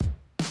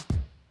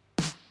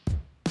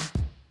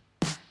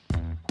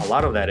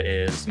lot of that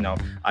is,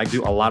 I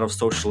do a lot of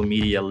social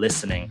media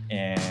listening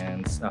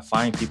and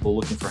find people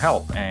looking for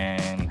help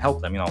and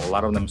help them. A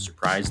lot of them are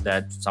surprised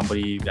that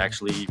somebody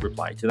actually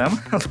replied to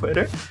them on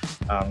Twitter.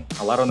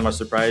 A lot of them are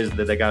surprised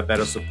that they got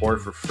better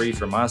support for free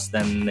from us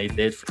than they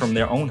did from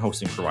their own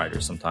hosting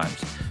providers sometimes.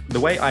 The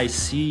way I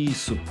see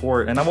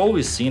support, and I've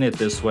always seen it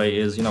this way,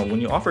 is,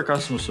 when you offer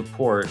customer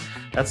support,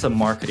 that's a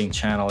marketing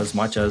channel as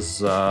much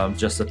as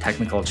just a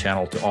technical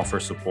channel to offer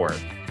support.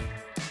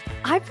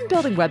 I've been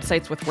building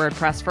websites with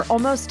WordPress for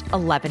almost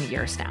 11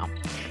 years now.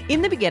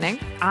 In the beginning,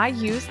 I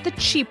used the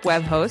cheap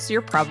web hosts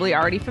you're probably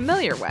already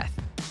familiar with.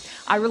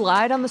 I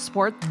relied on the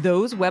support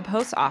those web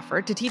hosts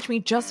offered to teach me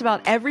just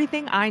about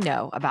everything I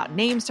know about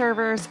name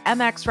servers,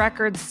 MX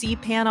records,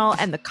 cPanel,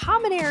 and the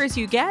common errors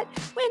you get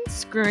when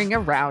screwing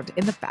around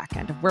in the back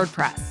end of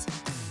WordPress.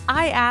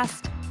 I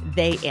asked,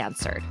 they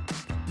answered.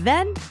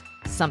 Then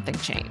something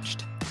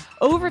changed.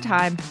 Over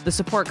time, the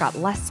support got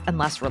less and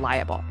less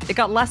reliable. It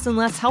got less and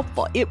less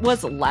helpful. It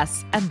was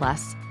less and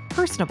less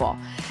personable.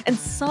 And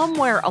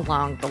somewhere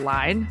along the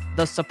line,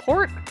 the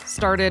support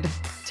started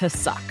to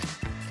suck.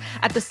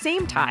 At the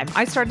same time,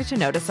 I started to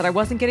notice that I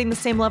wasn't getting the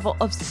same level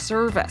of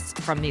service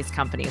from these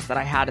companies that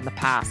I had in the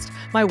past.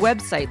 My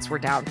websites were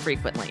down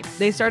frequently.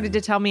 They started to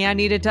tell me I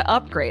needed to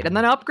upgrade and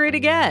then upgrade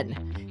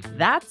again.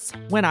 That's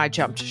when I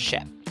jumped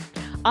ship.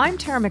 I'm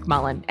Tara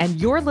McMullin, and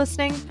you're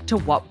listening to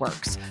What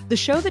Works, the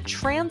show that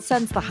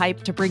transcends the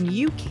hype to bring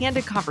you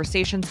candid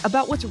conversations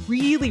about what's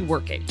really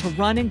working to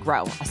run and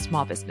grow a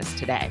small business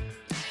today.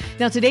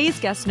 Now, today's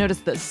guest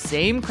noticed the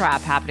same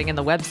crap happening in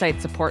the website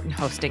support and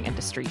hosting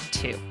industry,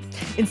 too.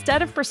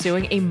 Instead of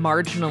pursuing a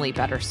marginally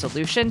better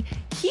solution,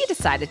 he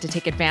decided to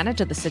take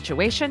advantage of the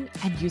situation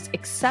and use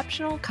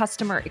exceptional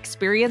customer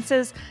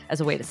experiences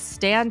as a way to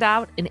stand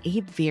out in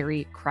a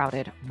very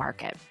crowded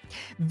market.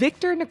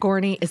 Victor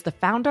Nagorny is the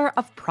founder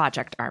of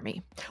Project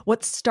Army.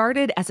 What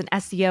started as an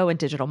SEO and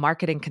digital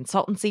marketing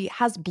consultancy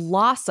has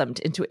blossomed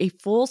into a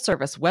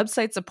full-service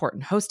website support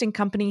and hosting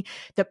company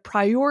that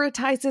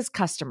prioritizes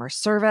customer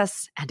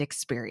service and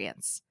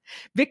experience.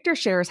 Victor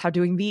shares how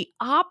doing the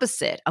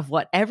opposite of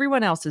what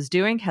everyone else is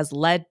doing has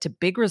led to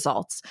big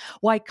results,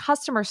 why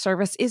customer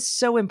service is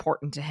so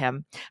important to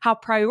him, how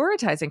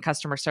prioritizing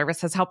customer service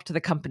has helped the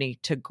company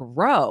to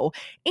grow,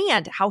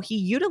 and how he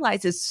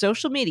utilizes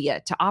social media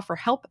to offer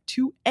help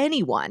to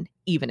anyone,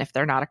 even if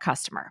they're not a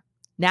customer.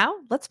 Now,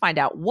 let's find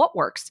out what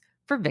works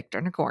for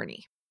Victor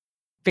Nagorny.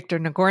 Victor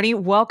Nagorny,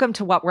 welcome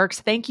to What Works.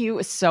 Thank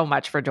you so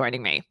much for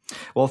joining me.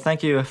 Well,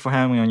 thank you for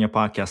having me on your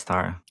podcast,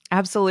 Tara.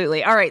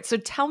 Absolutely. All right. So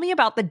tell me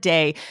about the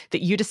day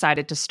that you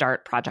decided to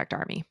start Project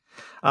Army.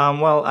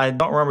 Well, I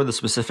don't remember the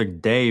specific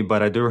day,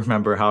 but I do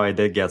remember how I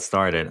did get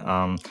started.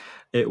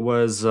 It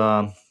was,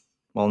 now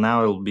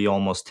it'll be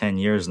almost 10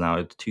 years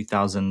now,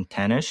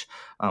 2010-ish.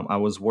 I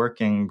was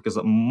working because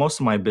most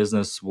of my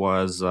business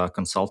was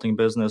consulting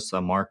business,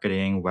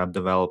 marketing, web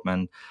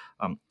development.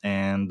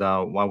 And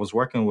I was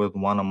working with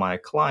one of my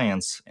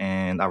clients,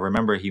 and I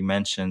remember he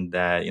mentioned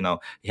that,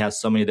 he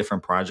has so many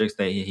different projects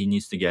that he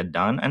needs to get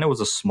done. And it was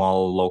a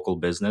small local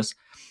business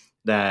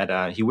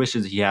that he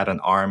wishes he had an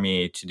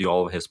army to do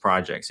all of his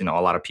projects, a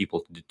lot of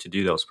people to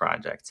do those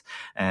projects.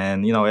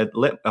 And, it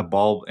lit a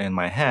bulb in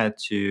my head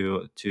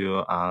to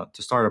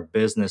start a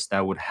business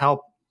that would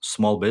help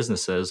small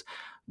businesses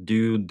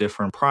do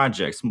different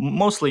projects,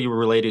 mostly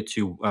related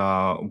to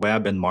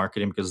web and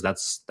marketing, because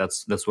that's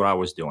what I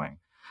was doing.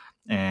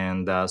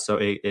 And so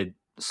it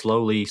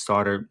slowly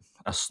started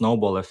a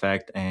snowball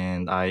effect,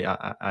 and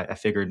I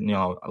figured,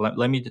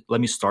 let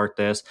me start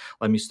this,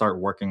 let me start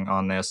working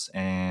on this,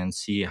 and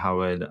see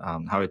how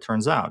it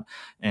turns out.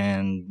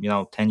 And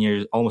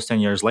almost 10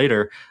 years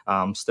later,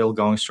 still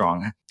going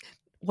strong.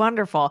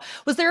 Wonderful.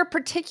 Was there a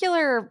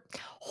particular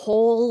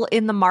hole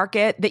in the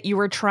market that you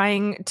were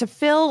trying to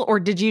fill, or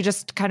did you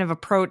just kind of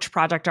approach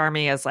Project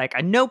Army as like,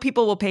 I know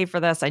people will pay for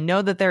this. I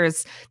know that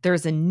there's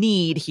a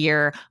need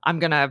here. I'm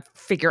going to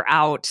figure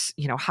out,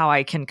 how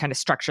I can kind of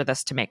structure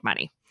this to make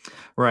money.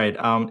 Right.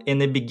 In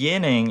the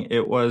beginning,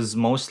 it was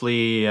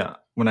mostly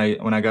when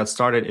I got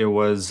started, it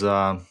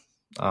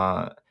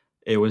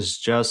was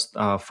just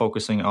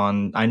focusing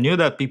on, I knew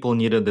that people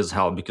needed this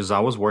help because I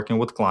was working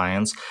with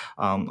clients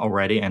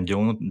already and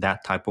doing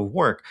that type of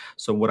work.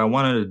 So what I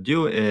wanted to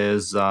do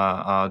is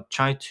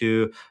try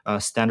to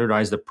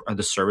standardize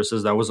the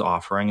services that I was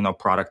offering,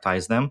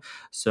 productize them.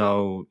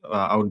 So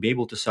I would be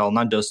able to sell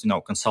not just,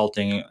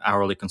 consulting,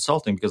 hourly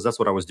consulting, because that's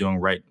what I was doing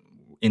right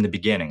in the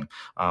beginning,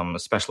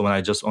 especially when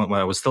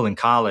I was still in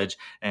college,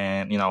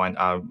 and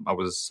I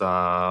was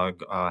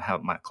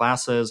have my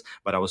classes,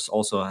 but I was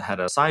also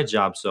had a side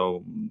job,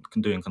 so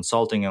doing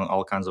consulting and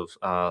all kinds of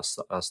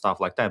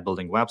stuff like that,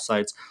 building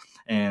websites.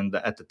 And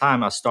at the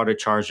time, I started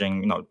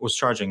charging, was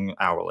charging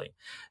hourly,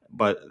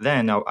 but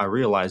then I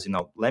realized,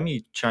 let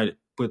me try to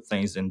put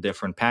things in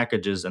different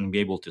packages and be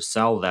able to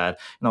sell that,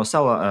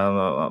 sell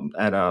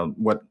at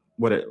what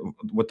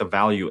what the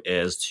value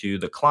is to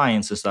the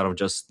clients instead of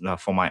just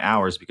for my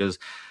hours. Because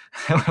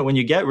when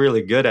you get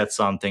really good at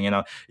something,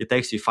 it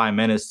takes you 5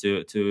 minutes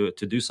to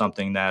do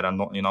something that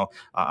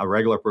a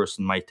regular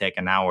person might take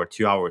an hour,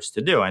 2 hours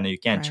to do, and you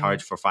can't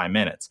charge Right. for 5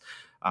 minutes.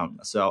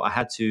 So I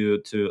had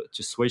to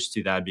switch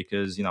to that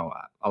because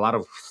a lot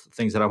of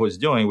things that I was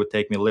doing would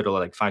take me literally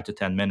like 5 to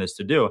 10 minutes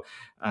to do,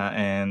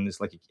 and it's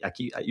like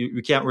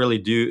you can't really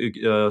do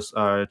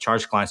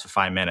charge clients for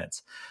 5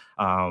 minutes.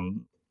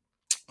 Um,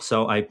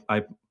 so I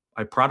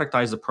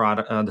productized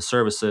the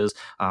services,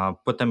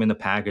 put them in the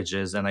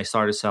packages, and I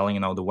started selling,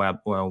 the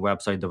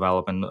website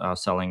development,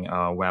 selling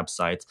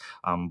websites.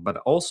 But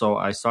also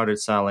I started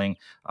selling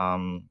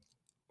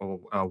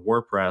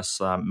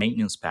WordPress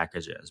maintenance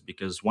packages,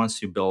 because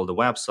once you build a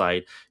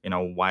website,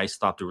 why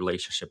stop the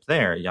relationship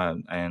there? Yeah,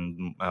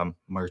 and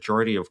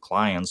majority of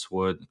clients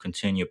would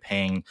continue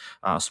paying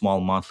a small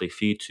monthly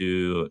fee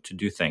to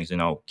do things,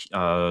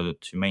 to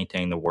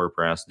maintain the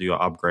WordPress, do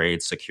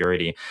upgrades,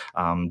 security,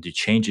 do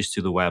changes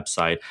to the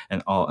website,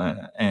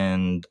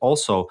 and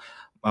also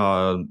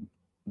uh,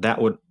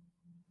 that would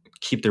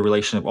keep the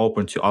relationship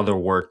open to other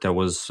work that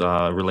was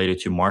related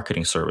to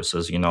marketing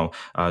services,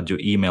 do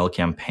email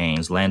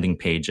campaigns, landing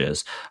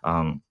pages,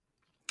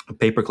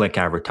 pay-per-click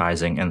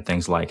advertising, and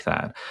things like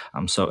that.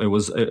 So it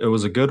was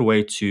a good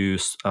way to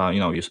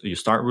you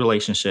start a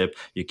relationship,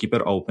 you keep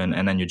it open,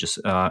 and then you just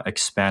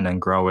expand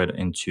and grow it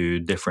into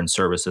different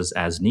services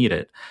as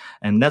needed.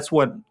 And that's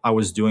what I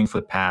was doing for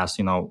the past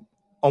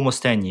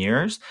almost 10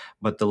 years.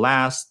 But the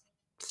last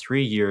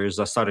 3 years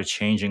I started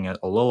changing it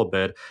a little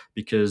bit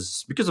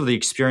because of the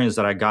experience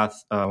that I got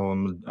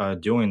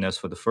doing this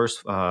for the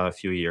first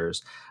few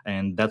years.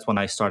 And that's when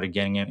I started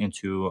getting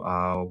into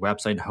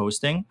website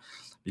hosting,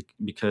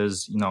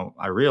 because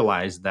I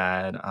realized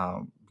that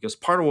because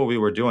part of what we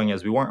were doing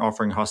is we weren't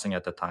offering hosting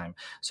at the time,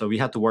 so we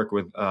had to work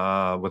with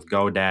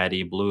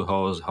GoDaddy,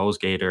 Bluehost,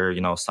 HostGator,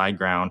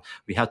 SiteGround.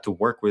 We had to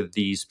work with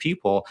these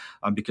people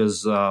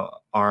because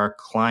our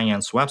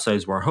clients'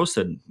 websites were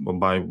hosted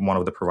by one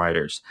of the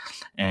providers,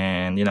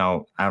 and I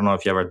don't know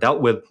if you ever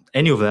dealt with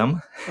any of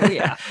them. Oh,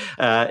 yeah.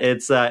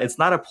 It's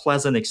not a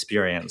pleasant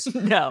experience.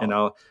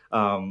 No.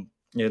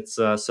 It's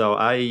so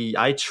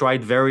I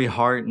tried very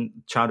hard and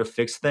trying to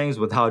fix things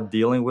without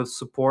dealing with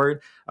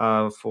support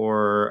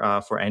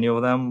for any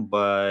of them,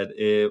 but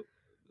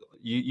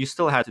you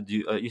still had to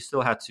do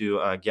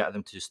get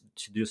them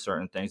to do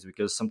certain things,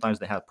 because sometimes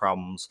they have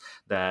problems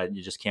that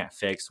you just can't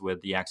fix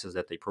with the access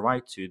that they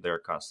provide to their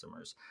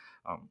customers.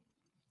 Um,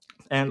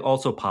 and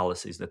also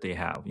policies that they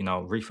have,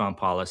 refund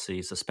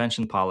policies,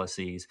 suspension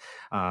policies.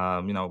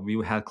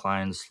 We had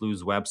clients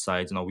lose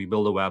websites. We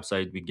build a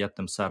website, we get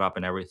them set up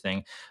and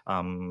everything,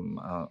 and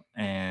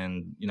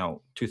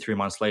 2-3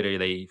 months later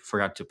they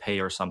forgot to pay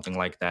or something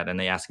like that, and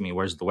they ask me,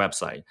 where's the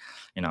website?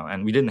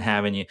 And we didn't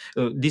have any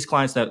these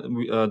clients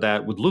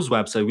that would lose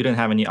website, we didn't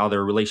have any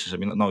other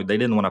relationship. No, they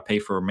didn't want to pay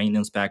for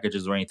maintenance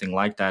packages or anything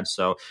like that.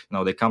 So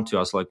they come to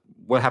us like,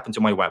 what happened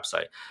to my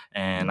website?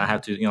 And I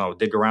have to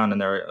dig around in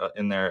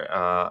their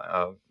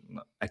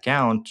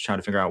account trying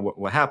to figure out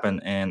what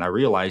happened. And I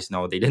realized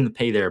they didn't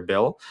pay their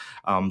bill,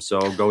 so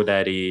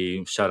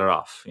GoDaddy shut it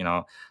off.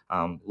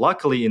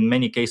 Luckily, in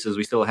many cases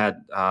we still had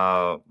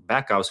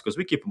backups, because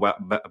we keep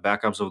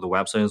backups of the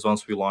websites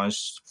once we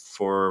launched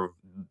for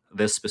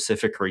this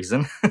specific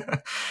reason.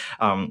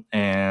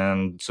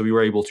 And so we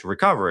were able to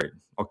recover it.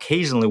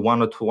 Occasionally,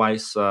 one or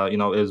twice,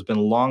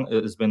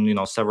 it's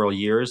been several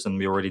years, and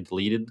we already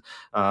deleted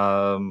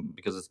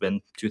because it's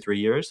been 2-3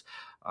 years.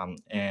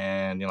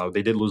 And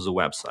they did lose the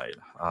website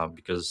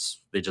because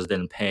they just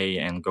didn't pay,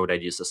 and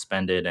GoDaddy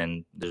suspended,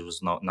 and there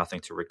was nothing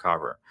to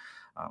recover.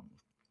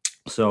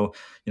 So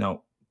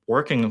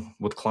working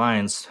with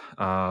clients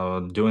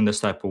doing this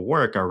type of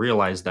work, I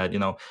realized that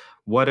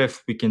what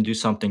if we can do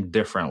something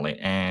differently?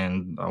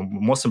 And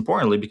most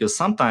importantly, because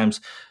sometimes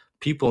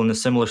people in a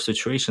similar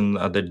situation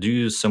that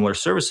do similar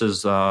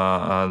services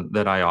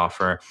that I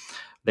offer,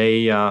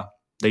 they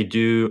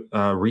do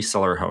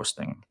reseller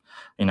hosting.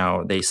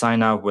 They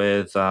sign up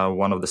with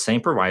one of the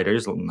same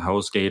providers,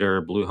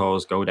 HostGator,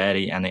 Bluehost,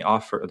 GoDaddy, and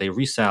they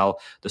resell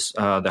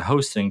the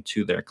hosting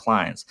to their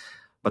clients.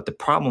 But the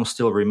problem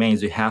still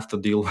remains. You have to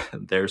deal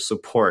with their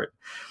support.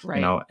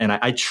 Right. And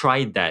I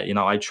tried that.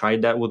 I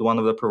tried that with one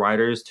of the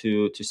providers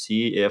to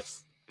see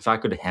if I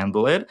could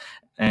handle it.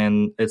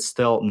 And it's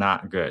still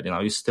not good.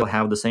 You still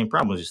have the same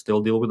problems. You still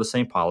deal with the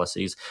same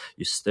policies.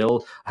 You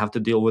still have to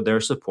deal with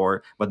their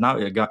support. But now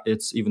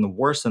it's even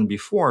worse than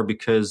before,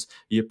 because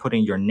you're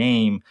putting your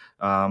name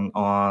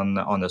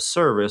on the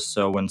service.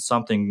 So when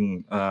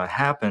something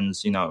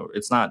happens,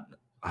 it's not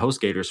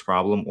HostGator's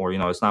problem, or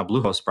it's not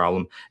Bluehost's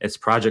problem. It's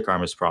Project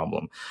Armor's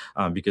problem,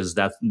 because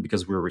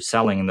we're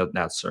reselling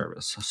that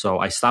service. So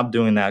I stopped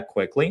doing that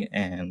quickly,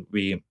 and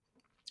we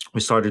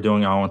started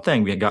doing our own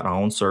thing. We got our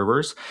own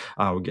servers.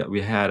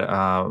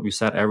 We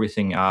set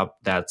everything up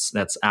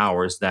that's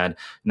ours, that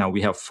now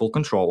we have full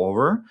control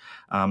over.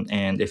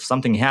 And if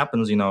something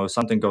happens, if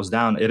something goes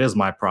down, it is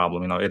my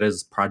problem. It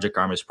is Project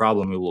Army's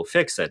problem. We will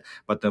fix it.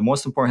 But the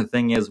most important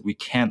thing is we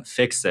can't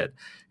fix it,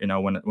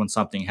 when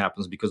something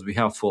happens, because we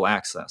have full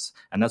access.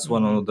 And that's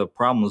one of the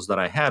problems that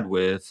I had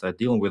with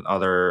dealing with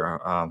other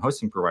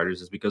hosting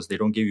providers, is because they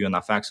don't give you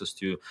enough access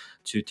to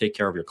take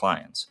care of your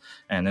clients.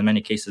 And in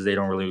many cases, they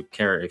don't really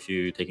care if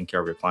you're taking care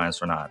of your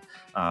clients or not,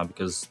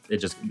 because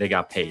they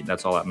got paid.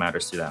 That's all that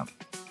matters to them.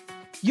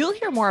 You'll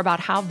hear more about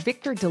how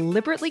Victor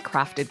deliberately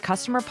crafted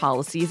customer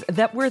policies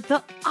that were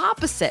the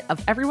opposite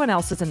of everyone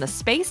else's in the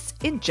space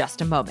in just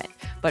a moment.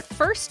 But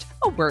first,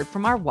 a word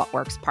from our What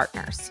Works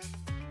partners.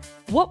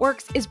 What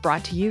Works is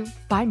brought to you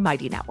by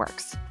Mighty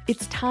Networks.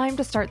 It's time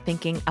to start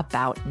thinking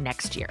about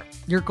next year,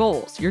 your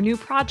goals, your new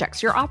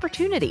projects, your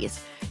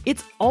opportunities.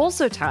 It's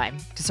also time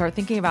to start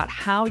thinking about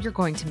how you're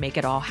going to make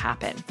it all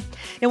happen.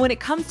 And when it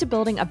comes to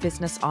building a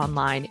business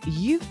online,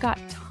 you've got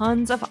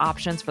tons of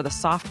options for the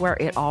software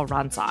it all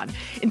runs on.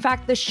 In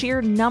fact, the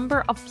sheer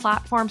number of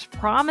platforms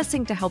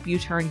promising to help you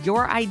turn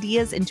your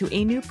ideas into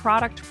a new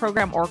product,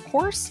 program, or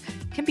course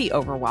can be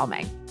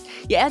overwhelming.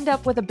 You end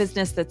up with a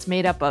business that's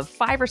made up of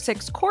 5 or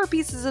 6 core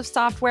pieces of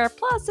software,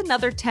 plus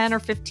another 10 or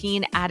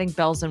 15 adding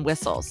bells and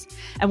whistles.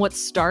 And what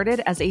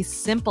started as a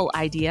simple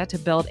idea to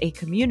build a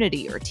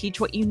community or teach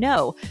what you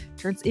know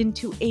turns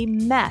into a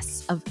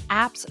mess of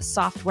apps,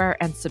 software,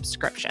 and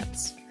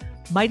subscriptions.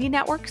 Mighty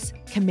Networks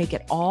can make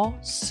it all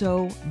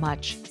so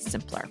much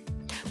simpler.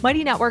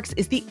 Mighty Networks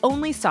is the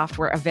only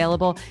software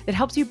available that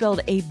helps you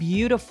build a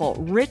beautiful,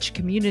 rich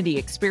community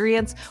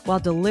experience while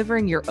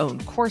delivering your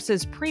own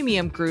courses,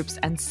 premium groups,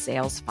 and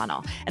sales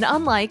funnel. And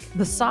unlike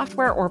the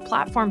software or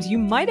platforms you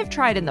might have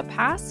tried in the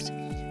past,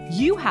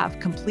 you have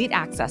complete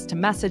access to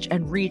message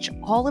and reach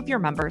all of your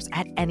members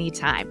at any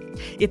time.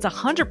 It's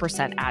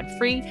 100%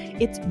 ad-free,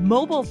 it's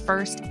mobile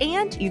first,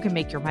 and you can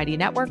make your Mighty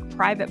Network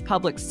private,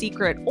 public,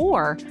 secret,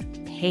 or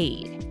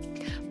paid.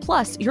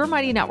 Plus, your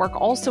Mighty Network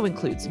also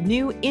includes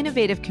new,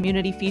 innovative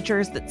community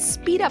features that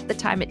speed up the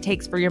time it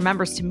takes for your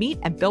members to meet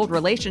and build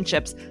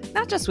relationships,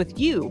 not just with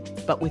you,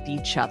 but with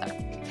each other.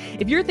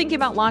 If you're thinking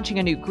about launching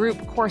a new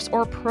group, course,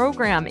 or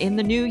program in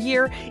the new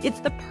year,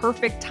 it's the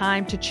perfect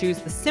time to choose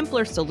the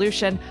simpler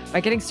solution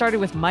by getting started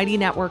with Mighty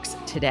Networks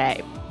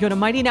today. Go to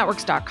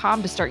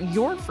mightynetworks.com to start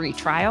your free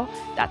trial.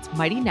 That's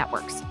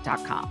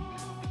mightynetworks.com.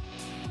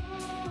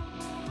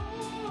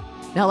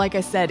 Now, like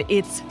I said,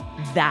 it's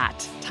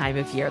that time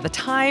of year, the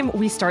time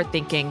we start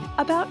thinking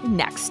about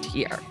next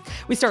year.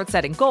 We start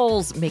setting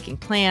goals, making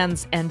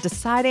plans, and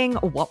deciding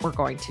what we're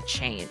going to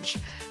change.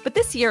 But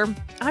this year,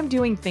 I'm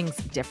doing things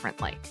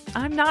differently.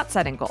 I'm not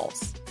setting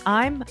goals.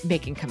 I'm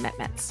making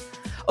commitments.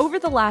 Over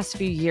the last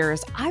few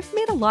years, I've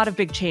made a lot of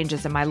big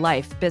changes in my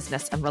life,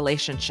 business, and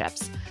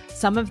relationships.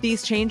 Some of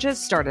these changes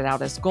started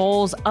out as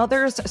goals.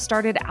 Others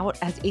started out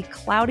as a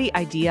cloudy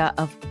idea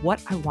of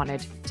what I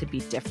wanted to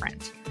be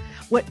different.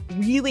 What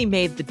really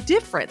made the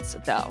difference,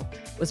 though,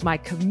 was my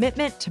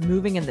commitment to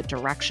moving in the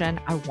direction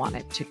I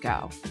wanted to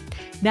go.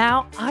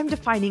 Now, I'm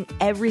defining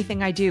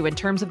everything I do in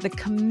terms of the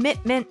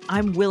commitment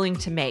I'm willing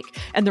to make,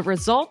 and the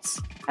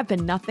results have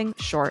been nothing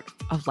short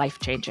of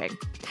life-changing.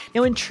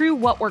 Now, in true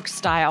What Works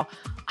style,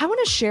 I want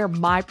to share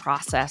my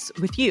process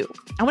with you.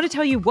 I want to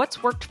tell you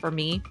what's worked for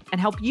me and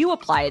help you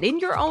apply it in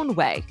your own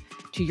way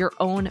to your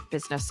own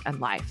business and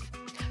life.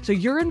 So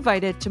you're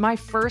invited to my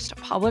first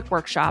public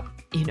workshop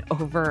in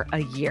over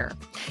a year.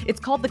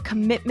 It's called the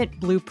Commitment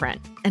Blueprint,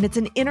 and it's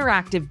an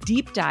interactive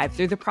deep dive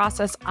through the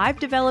process I've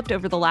developed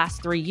over the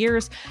last 3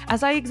 years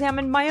as I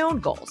examine my own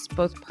goals,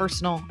 both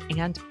personal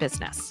and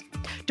business.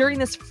 During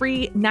this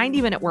free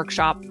 90-minute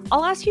workshop,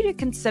 I'll ask you to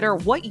consider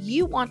what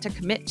you want to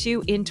commit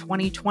to in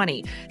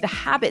 2020, the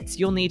habits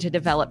you'll need to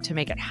develop to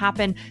make it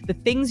happen, the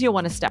things you'll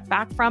want to step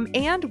back from,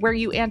 and where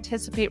you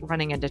anticipate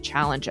running into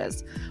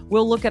challenges.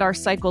 We'll look at our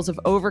cycles of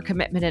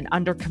overcommitment and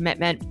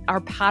undercommitment,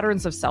 our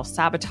patterns of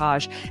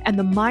self-sabotage, and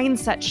the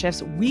mindset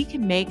shifts we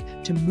can make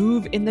to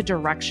move in the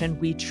direction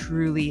we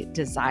truly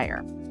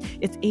desire.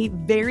 It's a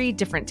very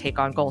different take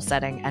on goal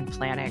setting and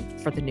planning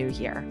for the new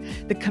year.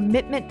 The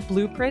Commitment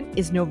Blueprint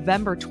is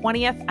November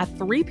 20th at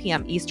 3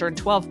 p.m. Eastern,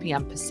 12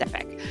 p.m.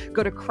 Pacific.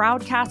 Go to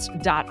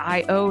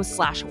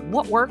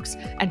crowdcast.io/whatworks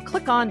and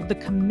click on the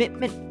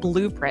Commitment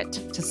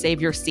Blueprint to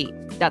save your seat.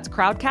 That's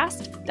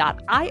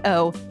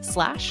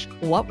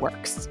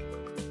crowdcast.io/whatworks.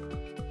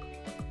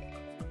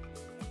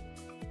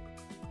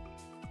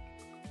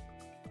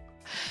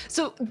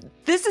 So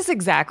this is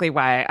exactly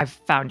why I've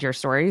found your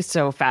story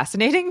so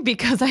fascinating,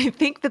 because I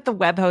think that the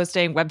web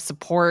hosting, web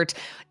support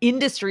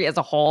industry as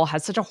a whole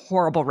has such a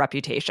horrible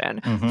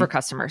reputation for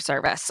customer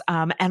service.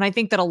 And I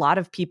think that a lot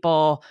of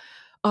people,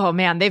 oh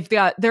man,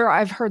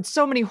 I've heard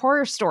so many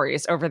horror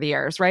stories over the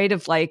years, right?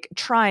 Of like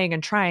trying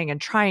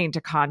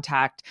to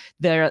contact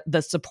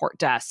the support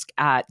desk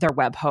at their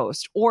web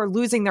host or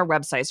losing their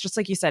websites. Just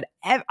like you said,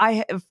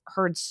 I have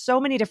heard so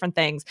many different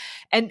things,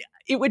 and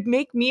it would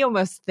make me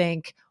almost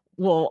think,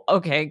 well,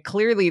 okay,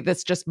 clearly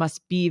this just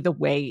must be the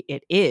way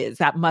it is.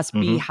 That must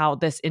be how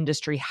this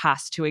industry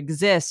has to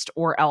exist,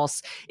 or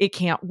else it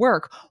can't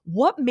work.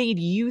 What made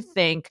you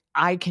think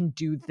I can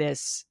do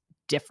this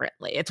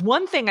differently. It's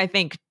one thing, I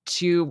think,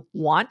 to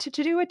want to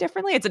do it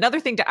differently. It's another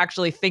thing to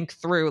actually think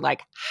through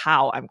like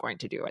how I'm going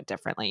to do it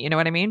differently. You know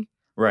what I mean?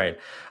 Right.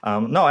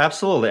 No,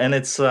 absolutely, and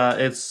it's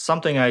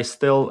something I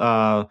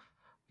still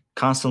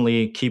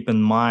constantly keep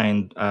in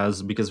mind,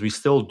 as because we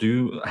still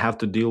do have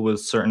to deal with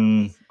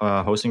certain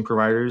hosting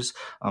providers,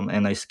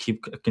 and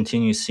keep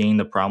continue seeing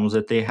the problems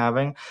that they're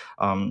having,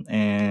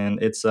 and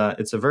it's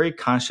a very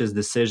conscious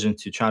decision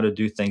to try to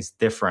do things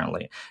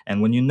differently.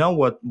 And when you know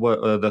what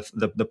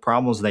the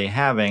problems they're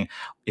having,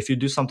 if you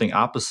do something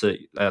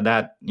opposite,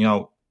 that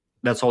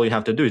that's all you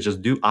have to do is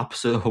just do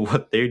opposite of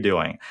what they're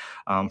doing.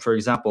 For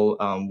example,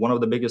 one of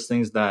the biggest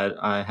things that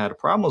I had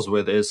problems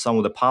with is some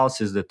of the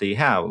policies that they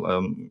have.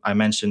 I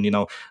mentioned,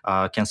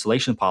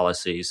 cancellation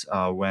policies,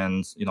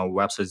 when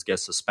websites get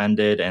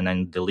suspended and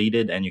then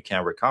deleted and you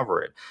can't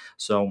recover it.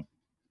 So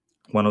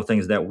one of the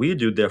things that we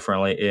do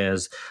differently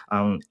is,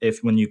 if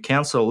when you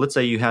cancel, let's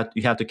say you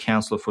had to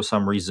cancel for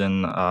some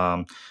reason,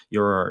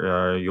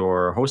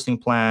 your hosting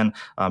plan,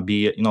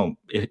 be it,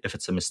 if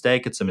it's a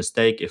mistake, it's a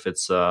mistake. If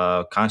it's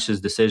a conscious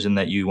decision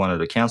that you wanted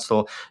to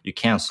cancel, you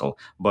cancel.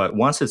 But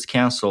once it's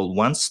canceled,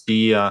 once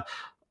the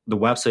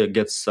website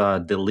gets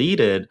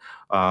deleted,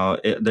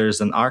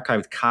 there's an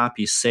archived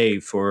copy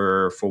saved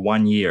for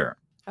 1 year.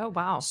 Oh,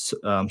 wow.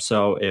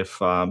 So if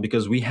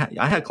because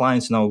I had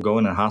clients, go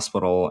in a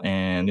hospital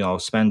and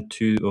spend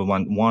 2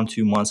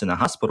 months in a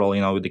hospital,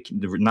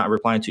 they're not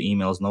replying to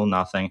emails, no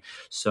nothing.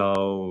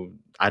 So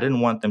I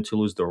didn't want them to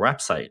lose their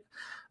website.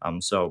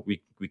 So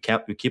we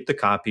keep the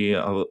copy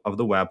of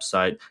the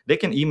website. They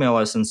can email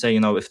us and say,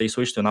 if they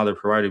switch to another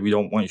provider, we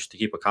don't want you to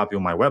keep a copy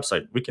of my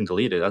website. We can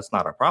delete it. That's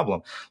not a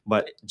problem.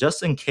 But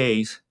just in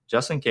case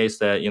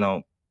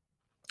that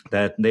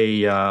that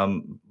they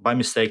by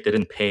mistake they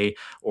didn't pay,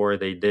 or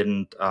they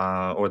didn't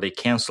or they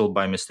canceled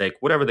by mistake,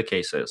 whatever the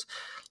case is,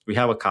 we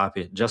have a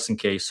copy just in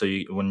case. So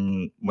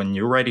when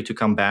you're ready to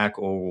come back,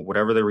 or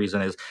whatever the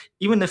reason is,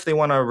 even if they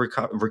want to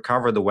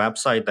recover the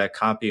website, that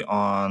copy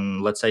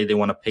on, let's say they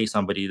want to pay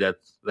somebody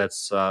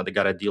that's they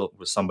got a deal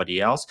with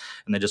somebody else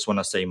and they just want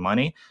to save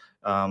money,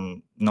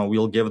 no,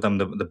 we'll give them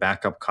the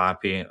backup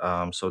copy,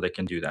 so they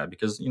can do that.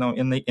 Because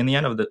in the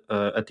end of the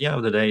at the end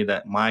of the day,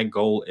 that my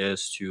goal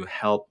is to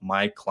help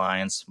my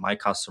clients, my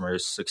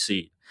customers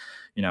succeed.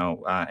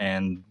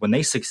 And when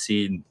they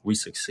succeed, we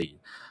succeed.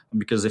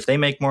 Because if they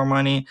make more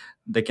money,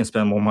 they can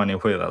spend more money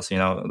with us.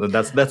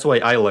 That's the way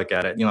I look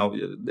at it.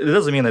 It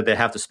doesn't mean that they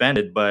have to spend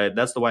it, but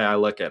that's the way I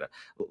look at it.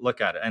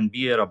 And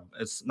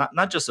it's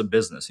not just a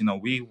business.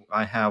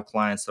 I have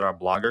clients that are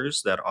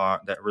bloggers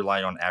that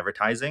rely on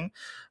advertising.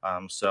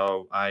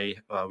 So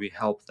we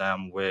help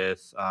them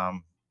with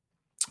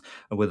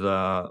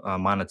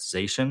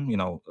monetization,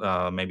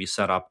 maybe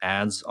set up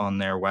ads on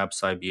their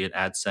website, be it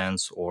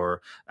AdSense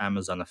or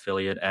Amazon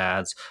affiliate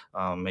ads,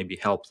 maybe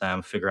help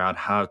them figure out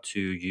how to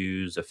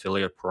use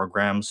affiliate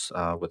programs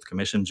with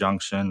Commission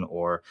Junction,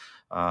 or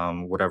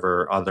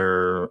whatever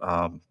other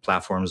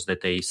platforms that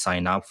they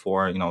sign up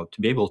for,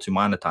 to be able to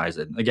monetize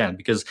it. Again,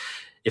 because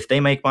if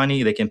they make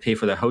money, they can pay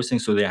for their hosting,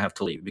 so they have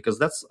to leave. Because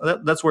that's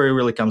where it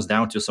really comes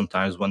down to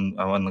sometimes when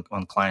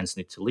clients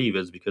need to leave,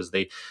 is because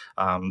they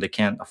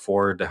can't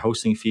afford the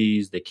hosting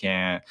fees. They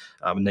can't.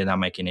 They're not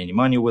making any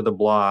money with the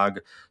blog.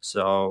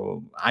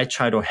 So I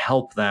try to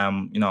help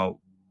them,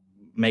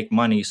 make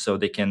money so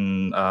they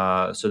can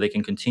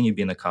continue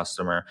being a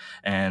customer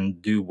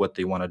and do what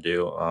they want to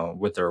do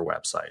with their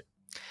website.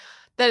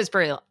 That is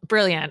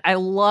brilliant. I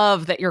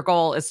love that your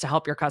goal is to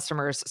help your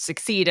customers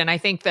succeed. And I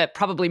think that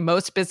probably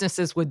most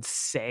businesses would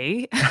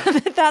say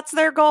that that's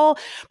their goal,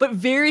 but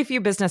very few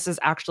businesses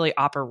actually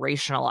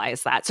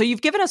operationalize that. So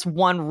you've given us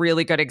one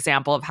really good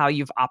example of how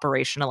you've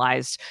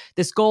operationalized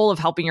this goal of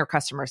helping your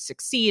customers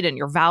succeed and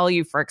your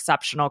value for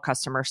exceptional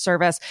customer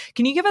service.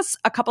 Can you give us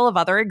a couple of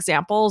other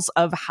examples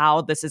of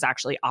how this is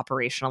actually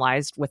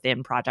operationalized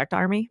within Project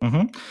Army?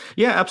 Mm-hmm.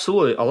 Yeah,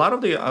 absolutely. A lot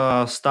of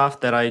the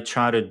stuff that I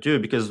try to do,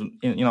 because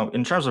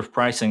in terms of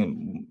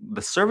pricing,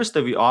 the service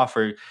that we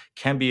offer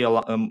can be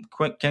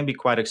can be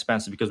quite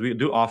expensive, because we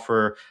do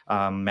offer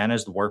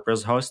managed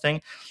WordPress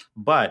hosting.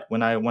 But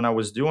when I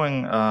was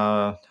doing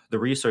the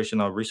research,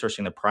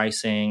 researching the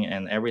pricing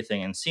and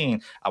everything, and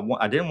seeing,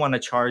 I didn't want to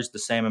charge the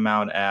same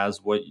amount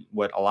as what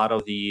a lot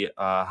of the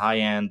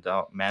high-end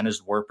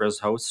managed WordPress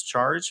hosts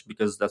charge,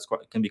 because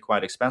can be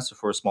quite expensive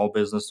for a small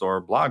business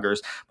or bloggers.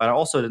 But I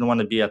also didn't want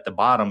to be at the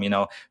bottom,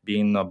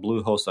 being a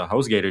Bluehost or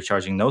HostGator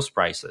charging those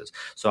prices.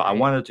 So I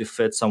wanted to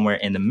fit somewhere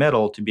in the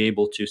middle to be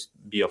able to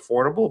be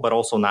affordable, but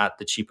also not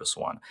the cheapest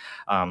one.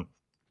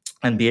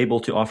 And be able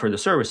to offer the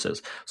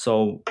services.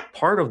 So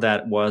part of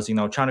that was,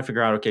 trying to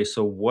figure out, okay,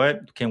 so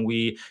what can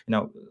we,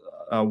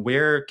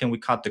 where can we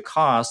cut the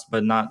cost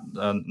but not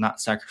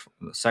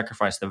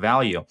sacrifice the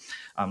value.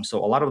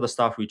 So a lot of the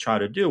stuff we try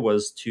to do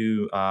was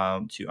to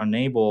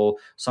enable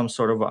some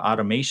sort of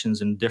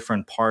automations in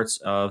different parts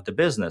of the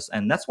business,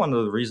 and that's one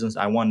of the reasons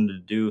I wanted to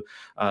do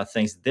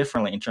things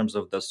differently in terms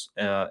of this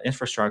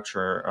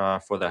infrastructure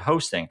for the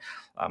hosting.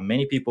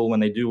 Many people, when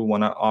they do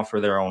want to offer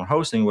their own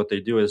hosting, what they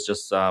do is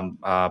just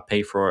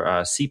pay for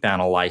a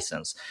cPanel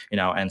license,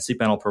 and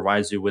cPanel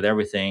provides you with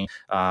everything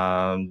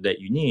that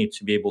you need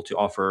to be able to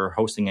offer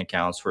hosting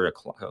accounts for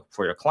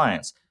your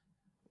clients.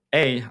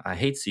 I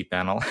hate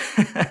cPanel,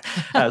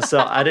 so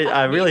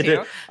I really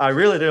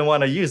didn't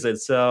want to use it.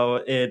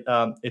 So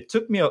it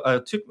took me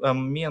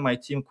and my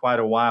team quite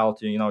a while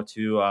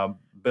to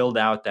build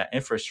out that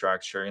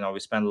infrastructure. We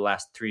spent the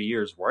last 3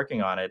 years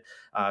working on it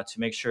to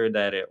make sure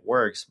that it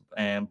works,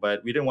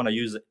 but we didn't want to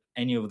use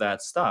any of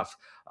that stuff.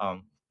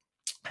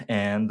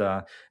 And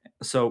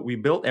so we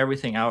built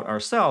everything out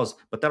ourselves,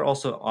 but that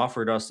also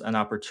offered us an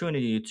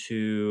opportunity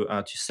to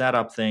set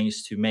up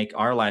things to make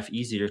our life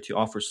easier, to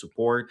offer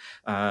support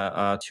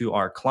to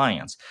our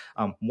clients.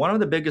 One of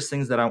the biggest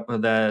things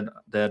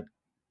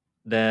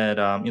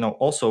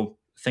also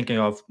thinking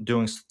of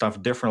doing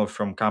stuff differently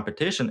from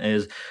competition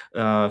is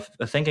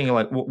thinking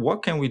like,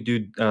 what can we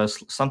do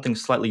something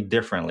slightly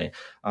differently?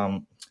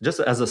 Just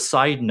as a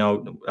side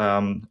note,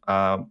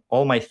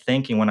 all my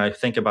thinking when I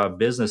think about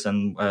business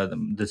and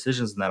the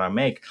decisions that I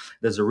make,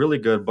 there's a really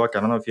good book. I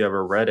don't know if you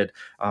ever read it,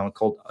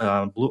 called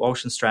Blue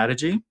Ocean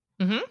Strategy.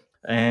 Mm-hmm.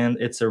 And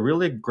it's a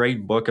really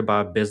great book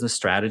about business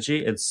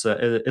strategy. It's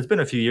been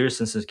a few years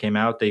since it came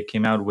out. They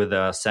came out with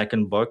a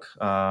second book,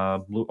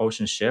 Blue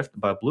Ocean Shift,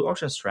 but Blue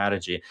Ocean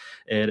Strategy.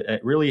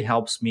 It really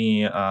helps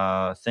me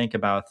think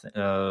about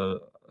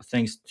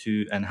things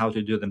and how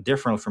to do them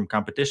differently from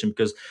competition,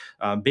 because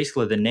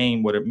basically the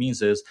name, what it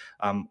means is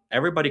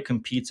everybody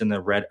competes in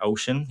the red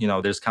ocean.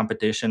 There's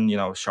competition,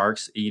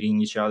 sharks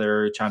eating each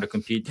other, trying to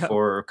compete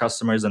for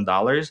customers and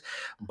dollars.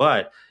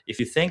 But if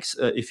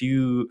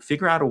you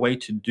figure out a way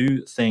to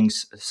do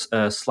things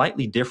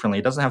slightly differently,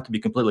 it doesn't have to be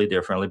completely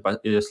differently,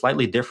 but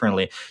slightly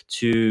differently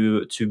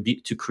to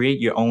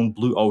create your own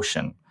blue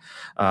ocean.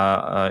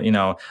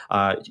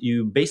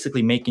 You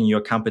basically making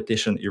your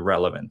competition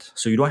irrelevant.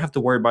 So you don't have to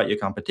worry about your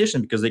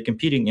competition because they're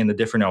competing in a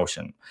different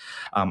ocean.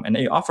 And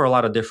they offer a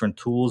lot of different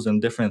tools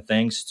and different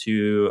things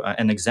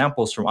and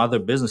examples from other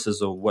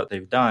businesses of what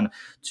they've done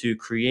to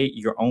create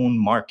your own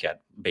market,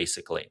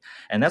 basically.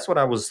 And that's what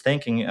I was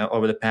thinking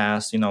over the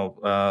past,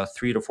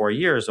 3 to 4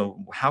 years of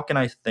how can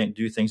I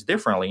do things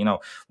differently?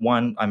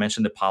 One, I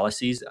mentioned the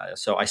policies.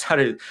 So I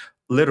started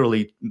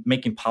literally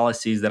making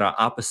policies that are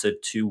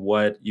opposite to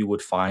what you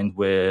would find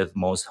with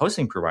most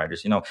hosting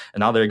providers.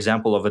 Another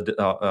example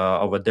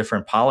of a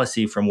different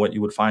policy from what you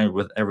would find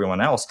with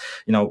everyone else.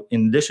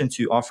 In addition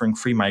to offering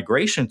free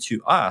migration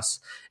to us,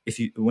 if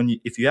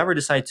you ever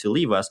decide to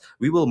leave us,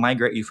 we will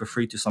migrate you for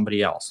free to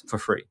somebody else for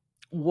free.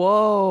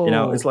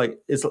 Whoa!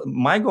 It's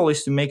my goal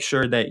is to make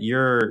sure that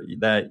your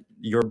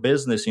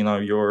business,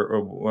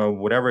 your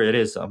whatever it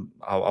is,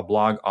 a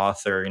blog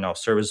author,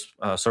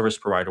 service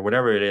provider,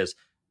 whatever it is.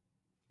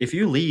 If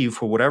you leave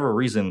for whatever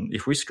reason,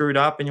 if we screwed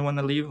up and you want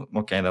to leave,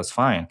 okay, that's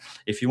fine.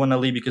 If you want to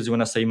leave because you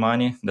want to save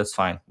money, that's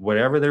fine.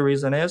 Whatever the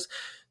reason is,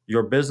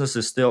 your business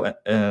is still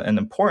an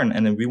important,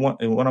 and then we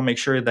want to make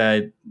sure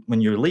that when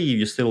you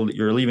leave,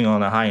 you're leaving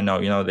on a high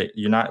note. That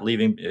you're not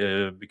leaving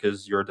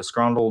because you're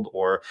disgruntled,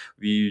 or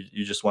you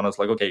just want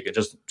to okay,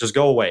 just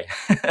go away.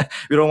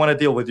 We don't want to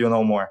deal with you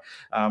no more.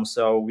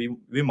 So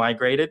we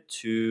migrated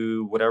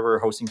to whatever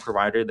hosting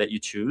provider that you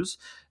choose,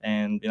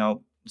 and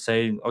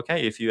say,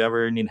 okay, if you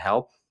ever need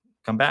help,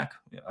 come back.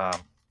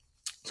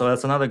 So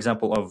that's another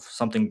example of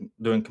something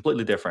doing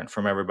completely different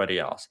from everybody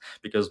else,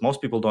 because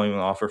most people don't even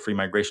offer free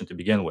migration to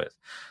begin with.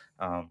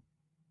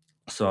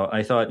 So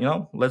I thought,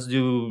 let's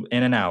do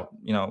in and out.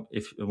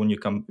 If when you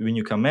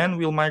come in,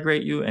 we'll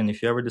migrate you, and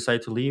if you ever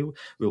decide to leave,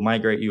 we'll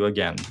migrate you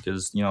again,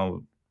 because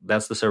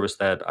that's the service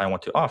that I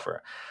want to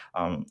offer.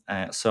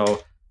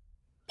 So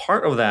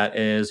part of that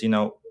is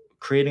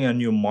creating a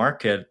new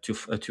market to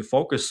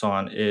focus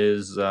on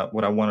is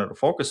what I wanted to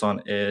focus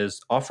on is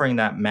offering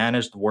that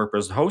managed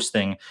WordPress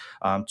hosting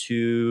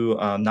to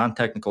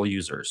non-technical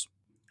users.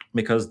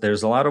 Because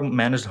there's a lot of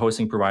managed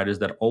hosting providers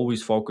that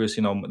always focus,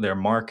 their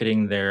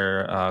marketing,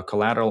 their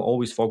collateral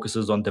always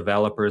focuses on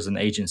developers and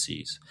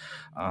agencies.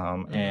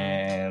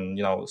 And,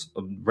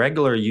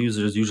 regular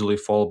users usually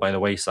fall by the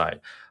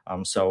wayside.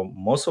 So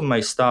most of my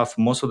stuff,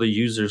 most of the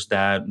users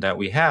that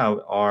we have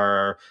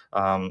are,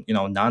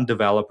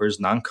 non-developers,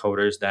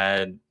 non-coders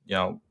that,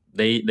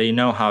 they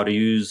know how to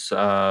use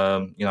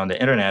the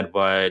internet,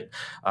 but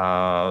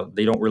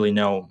they don't really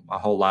know a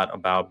whole lot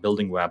about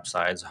building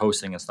websites,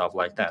 hosting, and stuff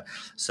like that.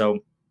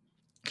 So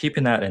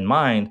keeping that in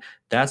mind,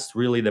 that's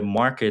really the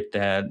market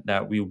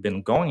that we've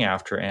been going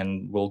after,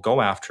 and will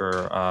go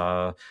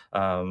after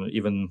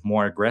even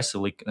more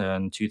aggressively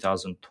in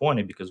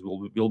 2020, because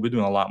we'll be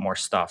doing a lot more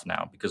stuff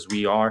now, because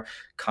we are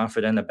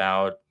confident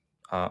about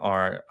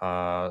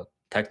our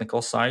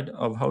technical side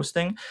of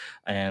hosting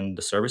and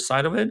the service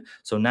side of it.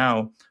 So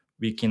now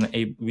we can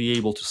be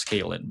able to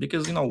scale it.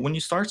 Because when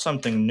you start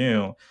something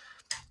new,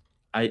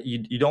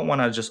 you don't want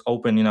to just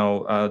open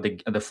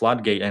the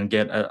floodgate and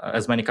get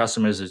as many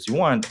customers as you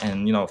want,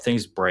 and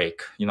things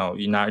break,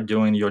 you're not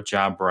doing your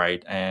job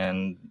right,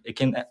 and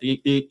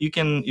you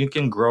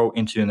can grow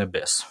into an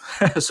abyss,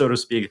 so to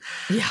speak.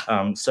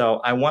 Yeah.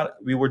 So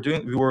we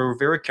were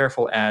very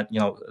careful at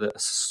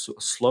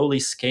slowly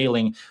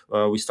scaling.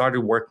 We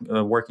started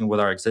working with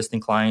our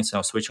existing clients,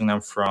 switching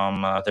them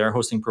from their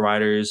hosting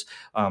providers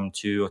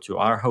to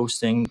our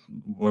hosting,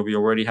 where we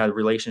already had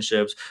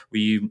relationships.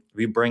 We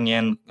bring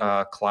in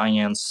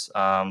clients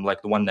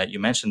like the one that you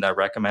mentioned that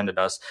recommended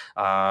us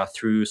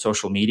through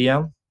social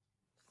media,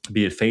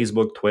 be it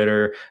Facebook,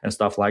 Twitter, and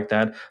stuff like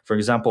that. For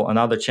example,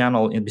 another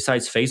channel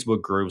besides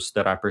Facebook groups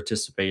that I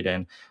participate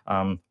in,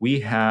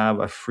 we have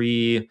a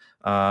free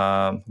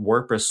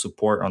WordPress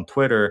support on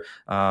Twitter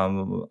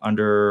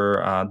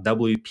under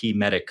WP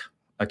Medic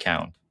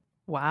account.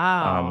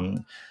 Wow.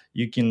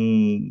 You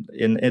can,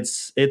 and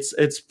it's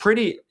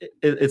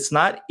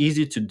not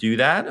easy to do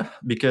that,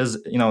 because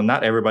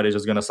not everybody's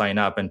just going to sign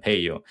up and pay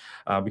you,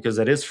 because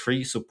it is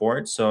free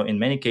support. So in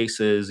many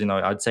cases,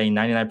 I'd say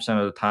 99%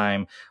 of the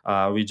time,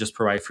 we just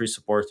provide free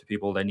support to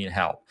people that need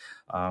help.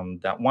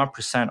 That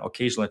 1%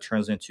 occasionally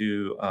turns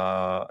into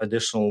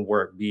additional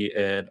work, be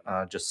it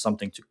just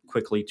something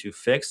quickly to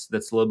fix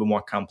that's a little bit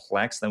more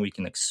complex than we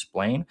can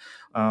explain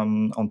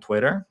on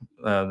Twitter.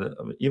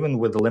 Even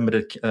with the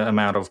limited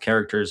amount of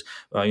characters,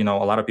 a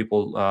lot of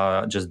people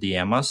just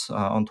DM us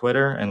on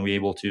Twitter, and we're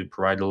able to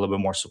provide a little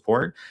bit more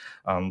support.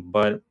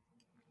 But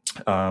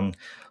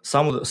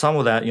some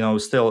of that,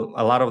 still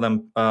a lot of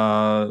them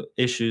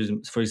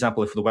issues. For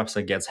example, if the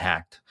website gets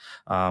hacked,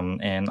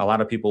 and a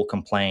lot of people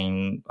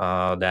complain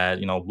that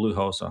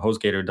Bluehost or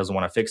HostGator doesn't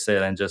want to fix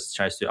it and just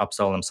tries to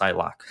upsell them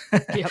SiteLock,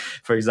 Yep.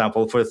 for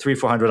example, for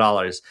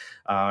 $300-400,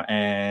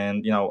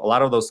 and a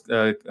lot of those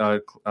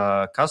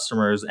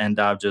customers end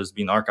up just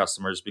being our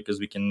customers, because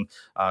we can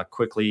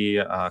quickly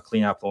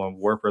clean up the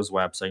WordPress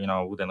website,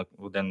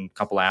 within a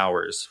couple of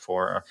hours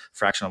for a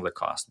fraction of the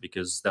cost,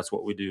 because that's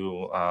what we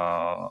do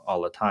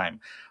all the time.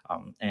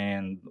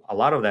 And a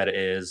lot of that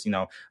is,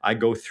 I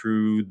go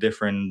through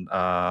different,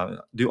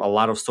 do a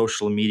lot of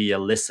social media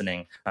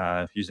listening,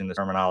 using the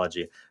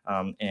terminology,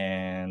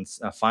 and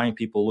find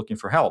people looking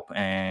for help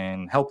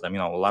and help them.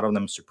 A lot of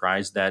them are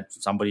surprised that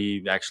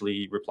somebody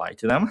actually replied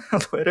to them on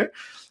Twitter.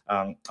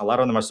 A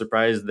lot of them are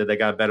surprised that they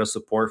got better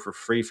support for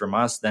free from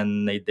us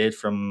than they did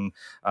from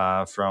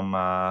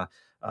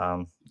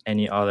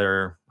any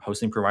other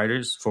hosting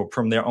providers,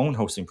 from their own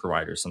hosting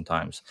providers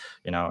sometimes,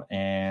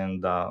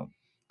 and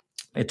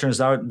it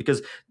turns out,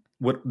 because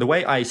the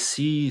way I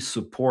see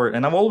support,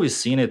 and I've always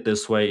seen it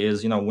this way,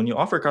 is when you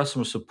offer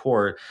customer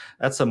support,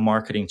 that's a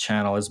marketing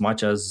channel as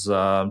much as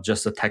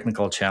just a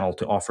technical channel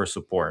to offer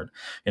support.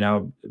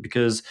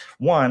 Because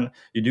one,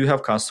 you do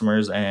have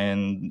customers,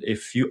 and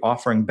if you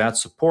offering bad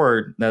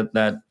support,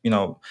 that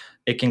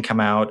it can come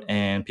out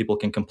and people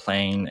can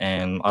complain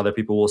and other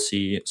people will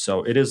see.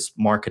 So it is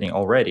marketing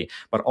already,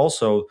 but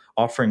also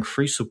offering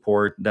free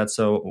support. That's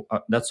a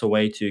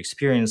way to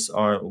experience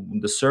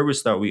the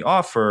service that we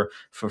offer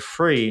for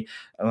free,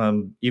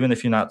 even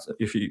if you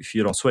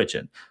don't switch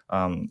it.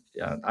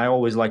 I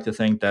always like to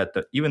think that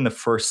even the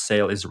first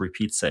sale is a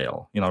repeat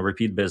sale,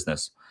 repeat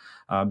business.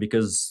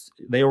 Because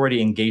they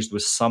already engaged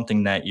with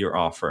something that you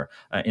offer.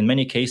 In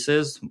many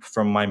cases,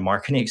 from my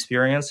marketing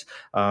experience,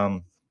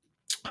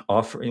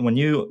 when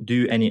you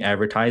do any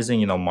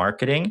advertising,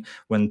 marketing,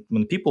 when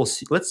people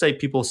see, let's say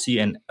people see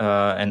an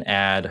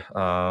ad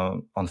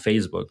on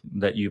Facebook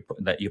that you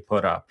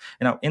put up,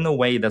 in a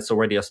way that's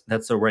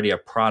already a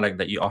product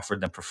that you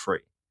offered them for free.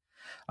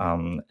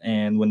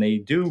 And when they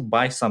do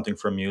buy something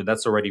from you,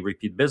 that's already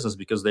repeat business,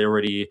 because they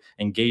already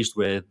engaged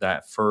with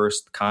that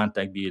first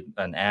contact, be it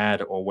an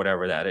ad or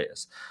whatever that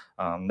is.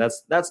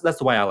 That's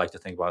the way I like to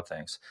think about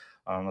things.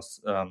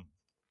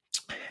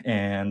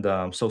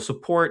 So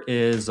support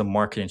is a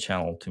marketing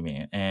channel to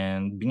me,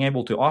 and being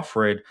able to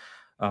offer it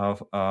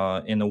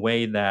in a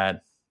way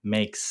that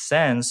makes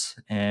sense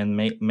and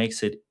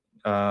makes it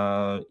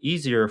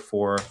easier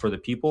for the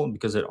people,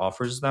 because it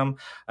offers them,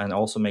 and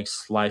also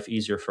makes life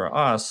easier for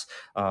us,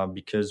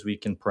 because we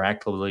can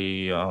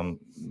proactively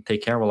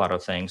take care of a lot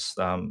of things.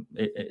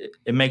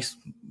 It makes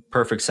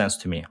perfect sense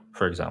to me,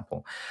 for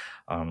example.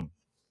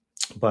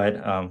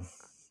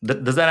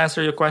 Does that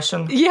answer your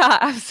question? Yeah,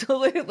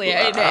 absolutely.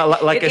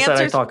 Like I said,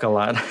 I talk a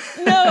lot.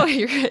 No,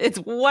 it's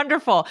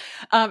wonderful.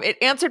 It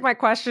answered my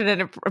question,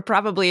 and it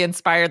probably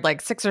inspired like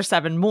 6 or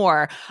 7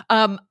 more.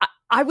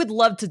 I would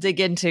love to dig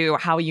into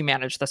how you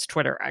manage this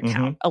Twitter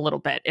account a little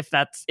bit, if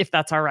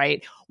that's all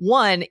right.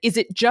 One, is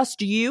it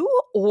just you,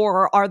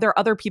 or are there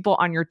other people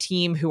on your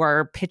team who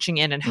are pitching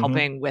in and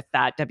helping with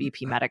that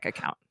WP Medic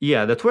account?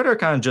 Yeah, the Twitter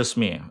account, just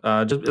me.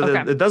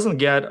 It doesn't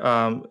get.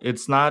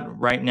 It's not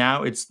right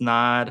now. It's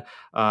not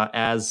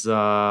as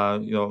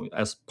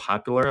as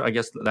popular, I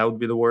guess that would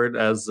be the word,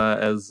 as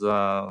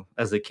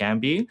it can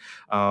be.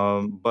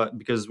 But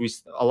because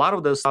a lot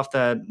of the stuff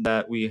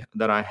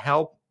that I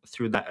help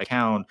through that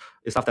account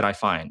is stuff that I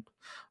find.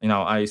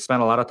 I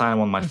spend a lot of time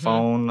on my Hmm.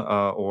 phone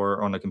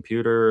or on a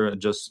computer,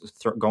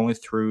 just going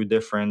through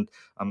different.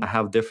 I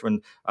have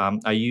different.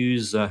 I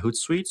use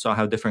Hootsuite, so I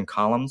have different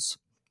columns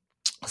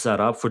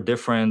set up for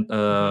different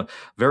Hmm.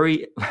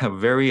 very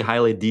very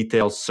highly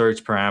detailed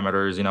search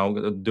parameters,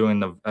 doing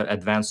the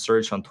advanced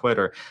search on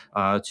Twitter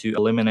to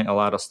eliminate a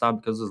lot of stuff,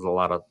 because there's a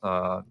lot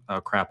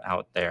of crap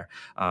out there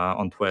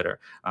on Twitter.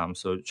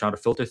 So try to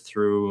filter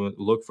through,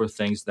 look for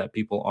things that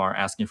people are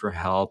asking for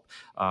help,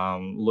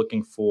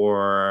 looking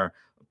for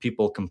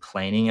people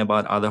complaining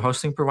about other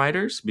hosting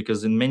providers,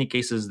 because in many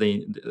cases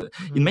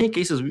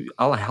Hmm.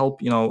 I'll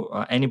help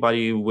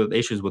anybody with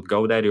issues with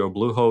GoDaddy or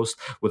Bluehost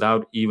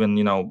without even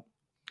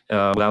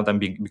without them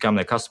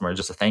becoming a customer,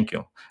 just a thank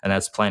you, and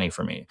that's plenty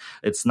for me.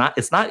 It's not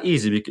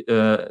easy.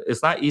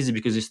 It's not easy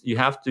because you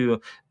have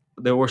to.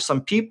 There were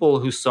some people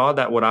who saw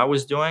that what I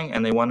was doing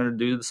and they wanted to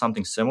do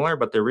something similar,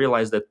 but they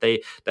realized that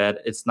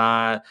it's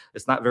not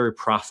very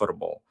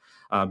profitable.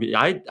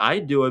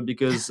 I do it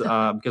because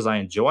I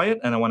enjoy it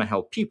and I want to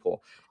help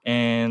people,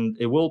 and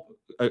it will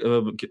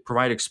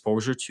provide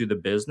exposure to the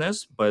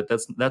business, but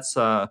that's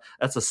a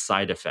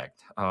side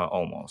effect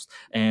almost.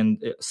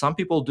 And some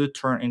people do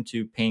turn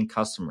into paying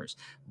customers,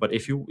 but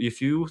if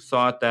you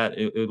thought that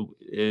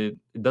it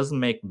doesn't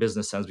make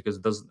business sense because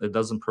it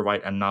doesn't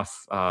provide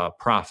enough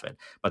profit,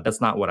 but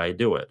that's not what I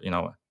do it.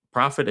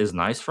 Profit is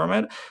nice from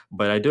it,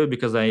 but I do it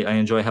because I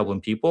enjoy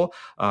helping people.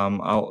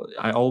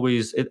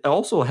 It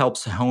also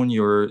helps hone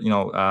your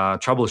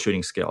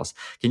troubleshooting skills.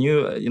 There's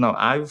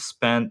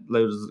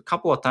a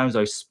couple of times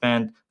I've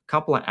spent a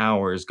couple of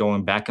hours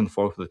going back and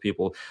forth with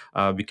people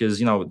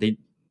because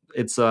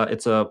it's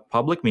a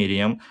public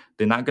medium.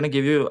 They're not going to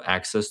give you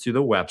access to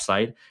the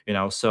website,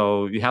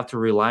 so you have to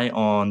rely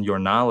on your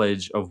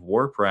knowledge of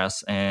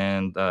WordPress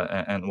and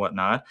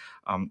whatnot.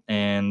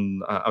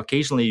 And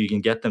occasionally you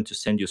can get them to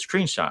send you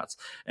screenshots,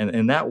 and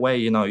in that way,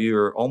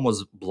 you're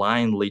almost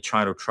blindly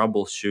trying to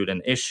troubleshoot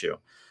an issue.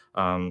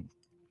 Um,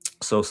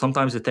 so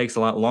sometimes it takes a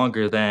lot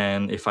longer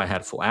than if I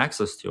had full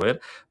access to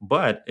it,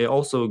 but it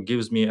also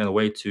gives me a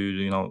way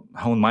to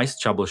hone my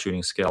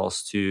troubleshooting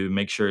skills to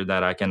make sure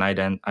that I can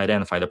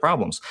identify the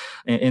problems.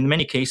 In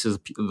many cases,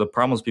 the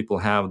problems people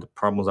have, the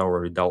problems I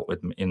already dealt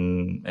with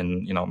in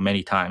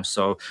many times.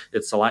 So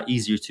it's a lot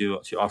easier to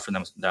offer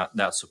them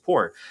that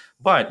support.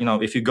 But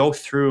if you go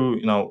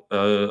through,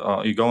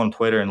 you go on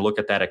Twitter and look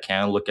at that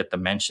account, look at the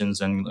mentions,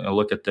 and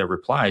look at the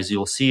replies,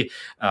 you'll see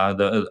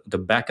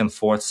the back and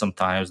forth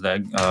sometimes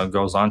that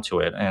goes on to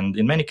it, and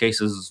in many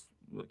cases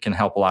can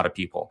help a lot of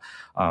people.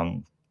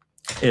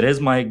 It is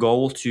my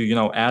goal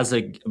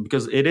to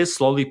because it is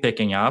slowly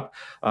picking up.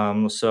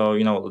 So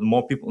the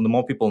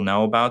more people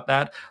know about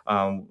that,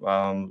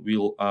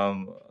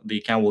 the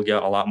account will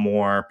get a lot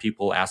more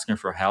people asking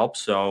for help.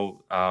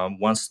 So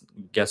once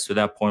it gets to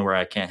that point where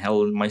I can't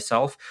handle it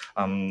myself,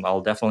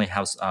 I'll definitely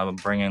have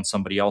bring in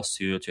somebody else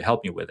to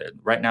help me with it.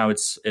 Right now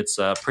it's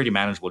pretty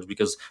manageable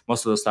because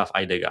most of the stuff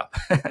I dig up.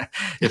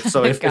 If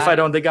Got I it.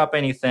 don't dig up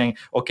anything,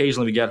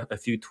 occasionally we get a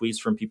few tweets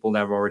from people that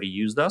have already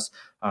used us.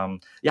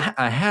 Yeah,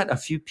 I had a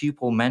few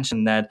people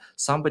mention that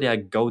somebody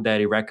at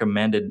GoDaddy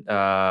recommended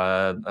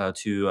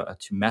to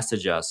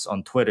message us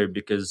on Twitter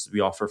because we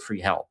offer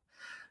free help.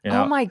 You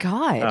Oh know, my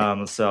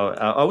God. so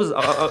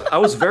I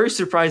was very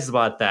surprised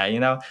about that.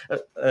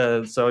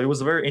 So it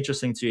was very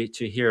interesting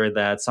to hear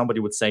that somebody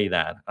would say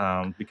that,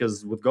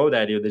 because with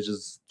GoDaddy they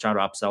just try to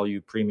upsell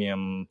you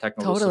premium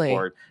technical Totally.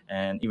 support,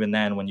 and even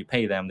then when you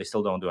pay them they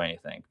still don't do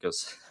anything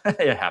because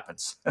it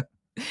happens.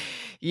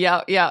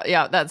 Yeah, yeah,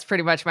 yeah. That's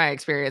pretty much my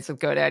experience with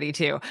GoDaddy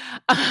too.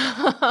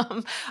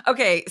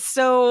 Okay,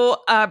 so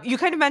you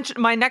kind of mentioned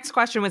my next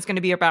question was going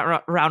to be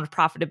about around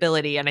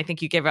profitability, and I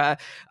think you gave a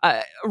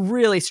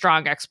really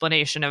strong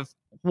explanation of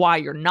why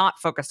you're not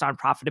focused on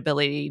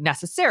profitability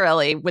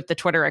necessarily with the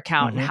Twitter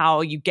account and Hmm.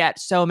 how you get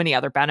so many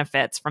other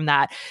benefits from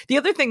that. The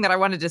other thing that I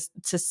wanted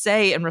to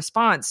say in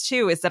response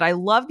too is that I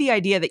love the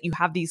idea that you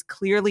have these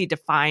clearly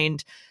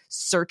defined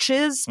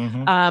searches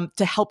Hmm.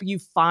 to help you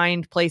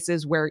find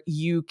places where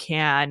you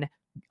can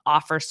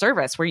offer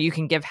service, where you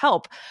can give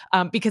help,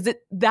 because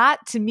that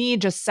to me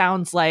just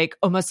sounds like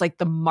almost like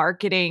the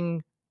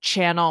marketing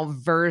channel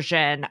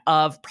version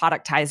of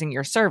productizing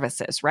your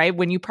services, right?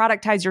 When you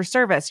productize your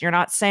service, you're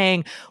not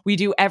saying we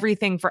do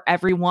everything for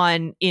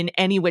everyone in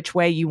any which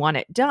way you want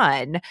it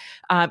done.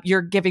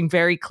 You're giving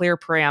very clear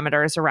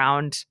parameters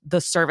around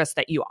the service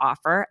that you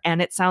offer.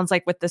 And it sounds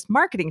like with this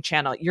marketing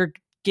channel, you're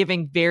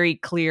giving very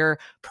clear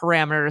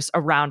parameters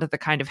around the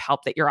kind of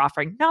help that you're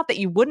offering. Not that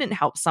you wouldn't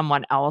help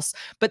someone else,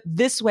 but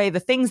this way, the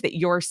things that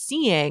you're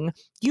seeing,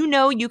 you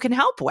can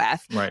help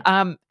with. Right.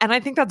 And I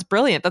think that's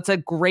brilliant. That's a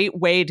great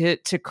way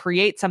to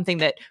create something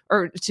that,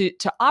 or to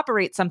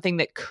operate something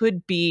that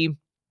could be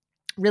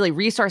really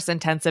resource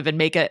intensive and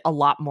make it a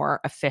lot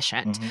more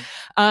efficient.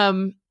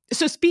 Hmm.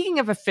 So speaking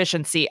of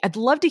efficiency, I'd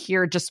love to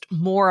hear just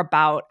more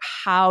about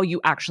how you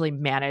actually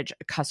manage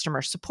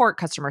customer support,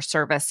 customer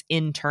service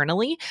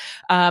internally,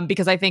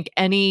 because I think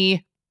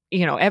any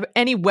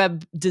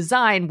web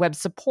design, web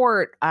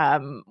support,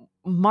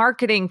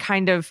 marketing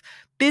kind of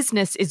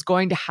business is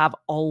going to have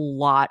a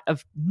lot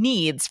of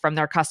needs from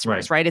their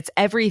customers, right? It's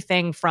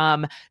everything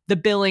from the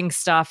billing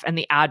stuff and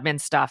the admin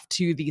stuff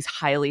to these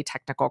highly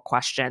technical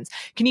questions.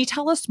 Can you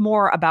tell us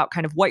more about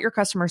kind of what your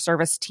customer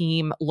service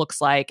team looks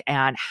like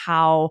and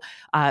how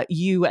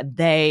you and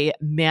they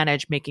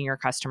manage making your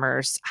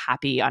customers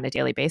happy on a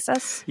daily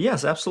basis?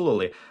 Yes,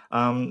 absolutely.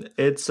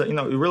 It's it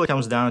really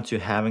comes down to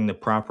having the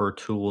proper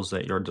tools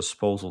at your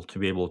disposal to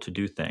be able to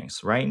do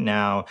things. Right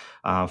now,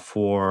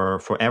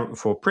 for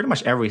pretty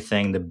much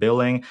everything, the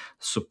billing,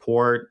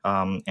 support,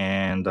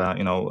 and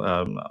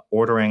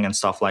ordering and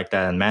stuff like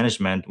that, and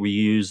management, we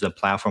use a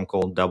platform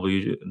called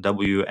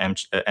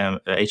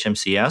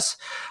HMCS,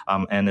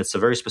 and it's a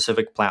very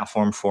specific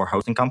platform for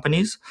hosting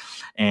companies,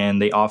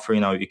 and they offer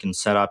you can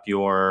set up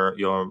your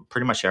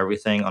pretty much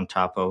everything on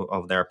top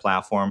of their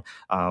platform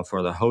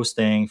for the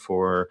hosting,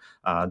 for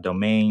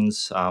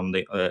domains.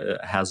 They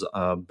has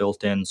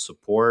built-in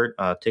support,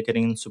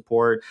 ticketing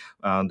support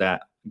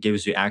that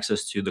gives you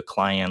access to the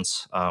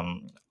clients.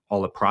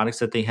 All the products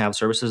that they have,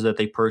 services that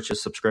they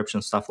purchase,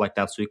 subscriptions, stuff like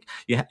that. So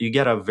you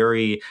get a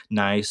very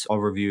nice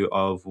overview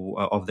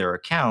of their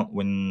account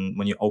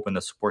when you open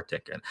the support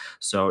ticket.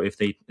 So if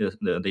they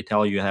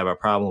tell you have a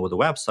problem with the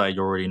website,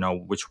 you already know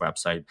which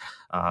website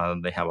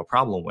they have a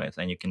problem with,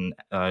 and you can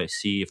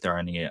see if there are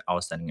any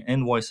outstanding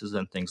invoices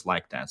and things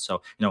like that.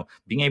 So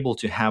being able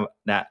to have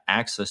that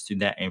access to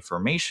that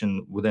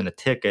information within a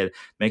ticket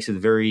makes it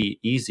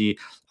very easy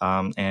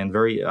and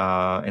very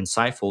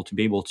insightful to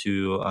be able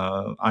to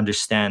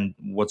understand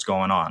what's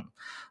going on,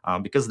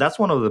 because that's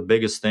one of the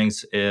biggest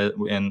things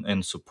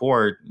in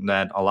support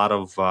that a lot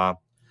of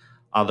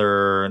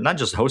other, not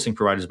just hosting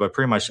providers, but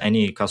pretty much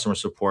any customer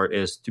support,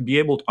 is to be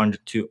able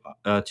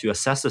to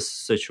assess the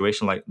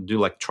situation, do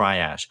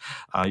triage.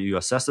 You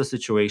assess the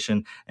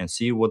situation and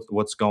see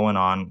what's going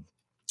on,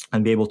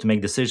 and be able to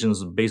make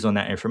decisions based on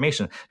that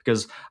information.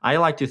 Because I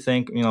like to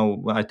think,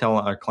 I tell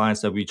our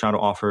clients that we try to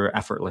offer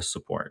effortless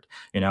support,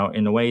 in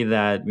a way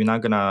that we're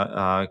not going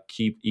to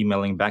keep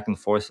emailing back and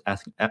forth,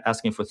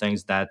 asking for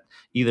things that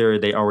either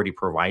they already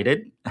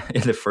provided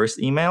in the first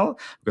email,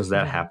 because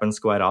that happens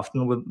quite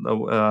often with,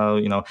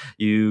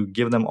 you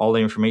give them all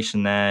the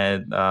information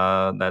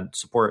that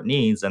support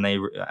needs, and they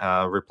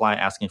reply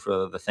asking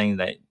for the thing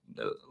that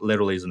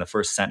literally is in the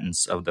first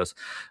sentence of this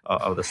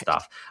of the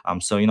stuff.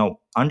 So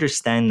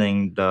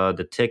understanding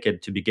the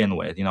ticket to begin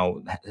with,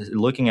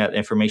 looking at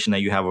information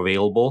that you have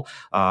available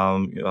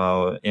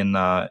in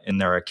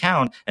their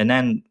account, and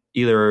then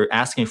either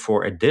asking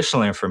for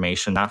additional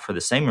information, not for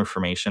the same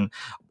information,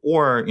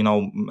 or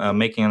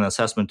making an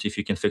assessment if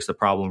you can fix the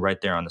problem right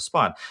there on the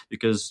spot.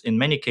 Because in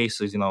many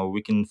cases,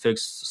 we can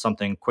fix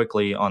something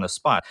quickly on the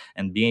spot,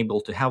 and being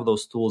able to have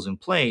those tools in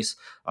place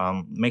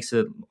makes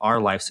our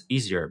lives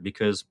easier.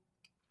 Because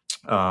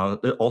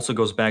it also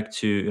goes back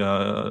to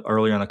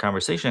earlier in the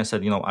conversation. I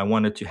said, I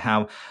wanted to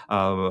have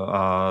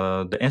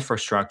the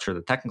infrastructure,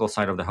 the technical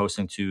side of the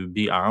hosting, to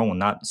be our own,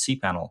 not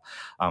cPanel.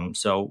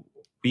 So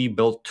we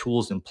built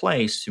tools in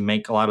place to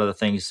make a lot of the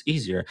things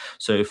easier.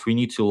 So if we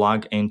need to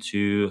log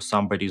into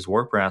somebody's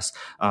WordPress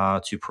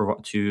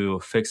to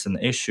fix an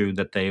issue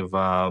that they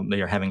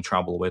are having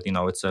trouble with,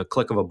 it's a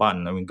click of a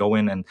button. I mean, go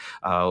in and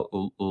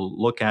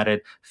look at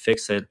it,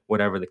 fix it,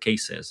 whatever the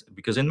case is.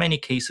 Because in many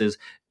cases,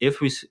 if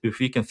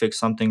we can fix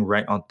something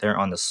right out there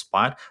on the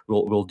spot,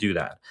 we'll do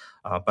that.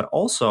 But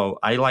also,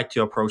 I like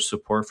to approach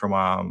support from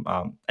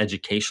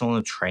educational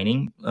and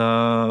training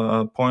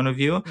point of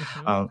view,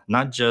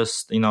 not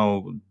just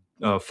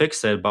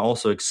fix it, but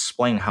also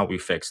explain how we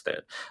fixed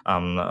it.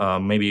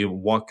 Maybe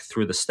walk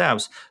through the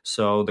steps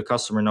so the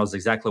customer knows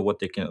exactly what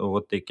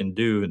they can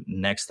do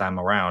next time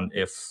around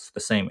if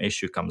the same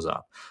issue comes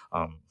up.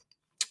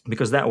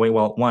 Because that way,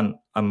 well, one,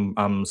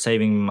 I'm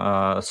saving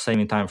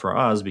time for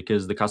us,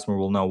 because the customer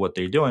will know what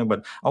they're doing,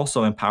 but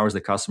also empowers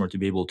the customer to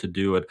be able to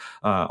do it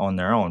on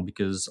their own.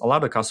 Because a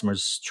lot of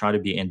customers try to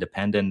be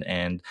independent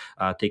and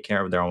take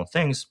care of their own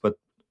things, but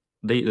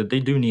they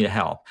do need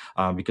help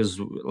because,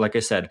 like I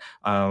said,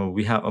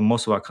 we have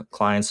most of our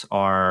clients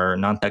are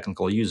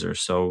non-technical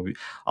users. So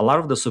a lot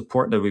of the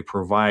support that we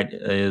provide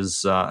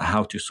is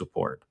how to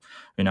support.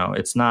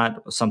 It's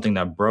not something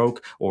that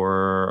broke,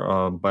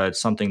 but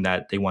something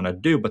that they want to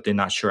do, but they're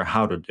not sure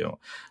how to do.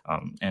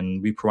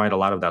 And we provide a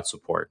lot of that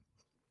support.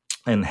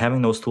 And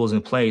having those tools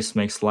in place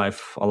makes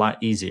life a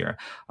lot easier.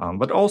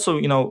 But also,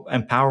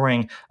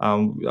 empowering.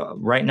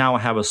 Right now, I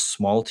have a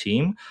small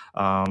team,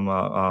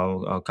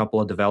 a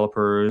couple of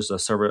developers, a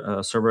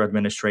server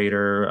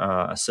administrator,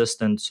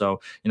 assistant.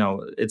 So,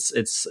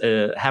 it's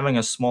having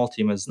a small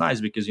team is nice,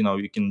 because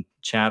you can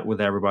chat with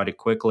everybody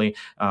quickly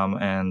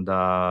and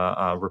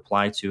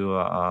reply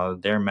to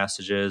their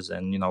messages,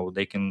 and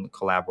they can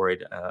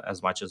collaborate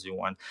as much as you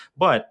want.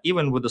 But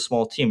even with a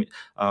small team,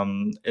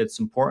 it's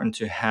important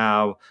to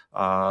have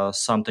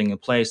something in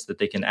place that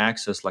they can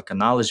access, like a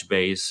knowledge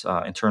base,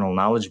 internal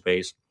knowledge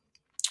base,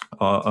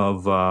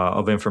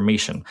 of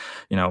information.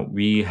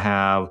 We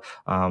have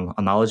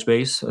a knowledge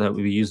base that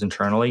we use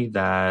internally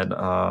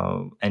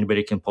that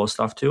anybody can post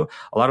stuff to.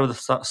 A lot of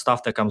the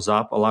stuff that comes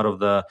up, a lot of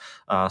the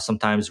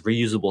sometimes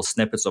reusable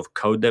snippets of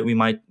code that we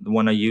might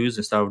want to use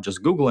instead of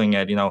just Googling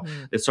it,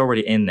 it's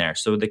already in there.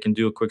 So they can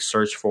do a quick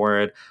search for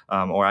it,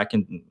 or I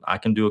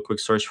can do a quick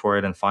search for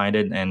it and find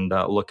it and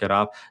look it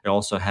up. It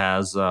also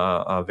has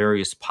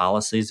various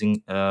policies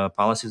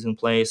in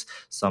place,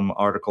 some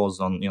articles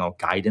on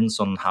guidance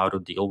on how to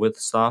deal with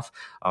stuff.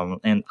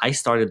 And I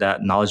started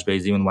that knowledge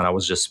base even when I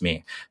was just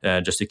me,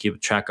 just to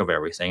keep track of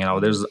everything.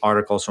 There's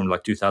articles from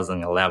like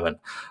 2011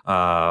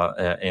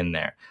 in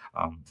there.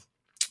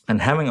 And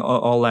having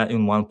all that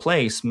in one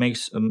place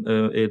makes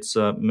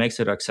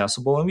it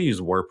accessible, and we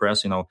use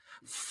WordPress,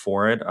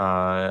 for it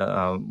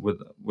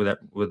with a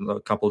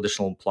couple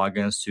additional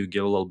plugins to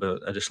give a little bit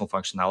additional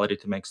functionality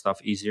to make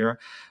stuff easier.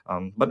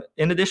 But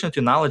in addition to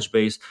knowledge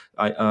base,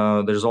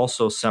 there's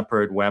also a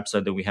separate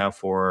website that we have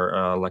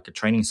for like a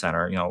training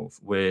center.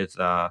 With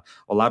a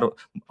lot of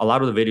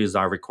the videos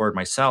I record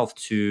myself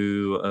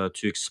to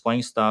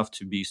explain stuff,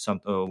 to be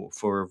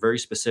for very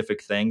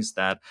specific things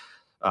that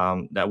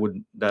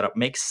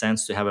makes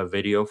sense to have a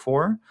video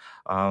for,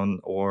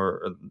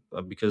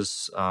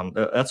 because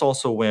that's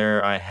also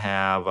where I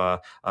have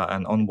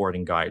an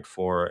onboarding guide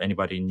for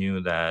anybody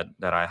new that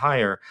I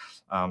hire.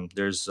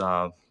 There's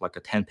like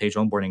a 10-page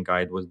onboarding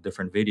guide with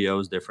different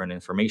videos, different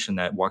information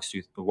that walks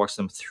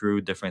them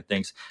through different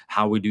things,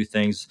 how we do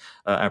things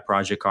at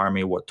Project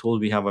Army, what tools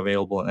we have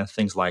available, and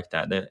things like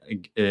that.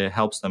 It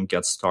helps them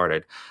get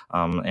started,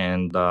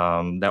 and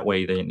that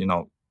way they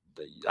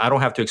I don't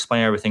have to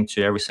explain everything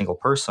to every single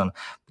person,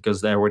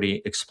 because that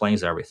already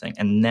explains everything.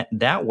 And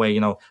that way,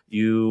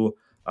 you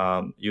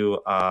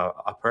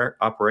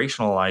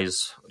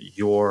operationalize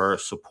your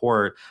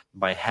support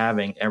by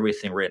having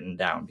everything written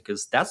down,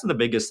 because that's the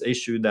biggest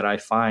issue that I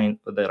found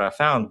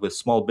with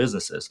small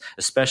businesses,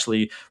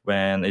 especially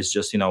when it's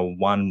just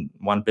one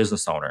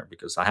business owner,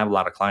 because I have a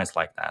lot of clients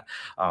like that,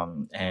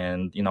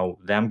 and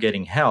them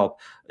getting help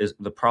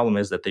the problem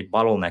is that they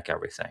bottleneck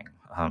everything.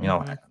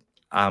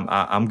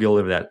 I'm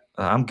guilty of that.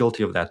 I'm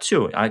guilty of that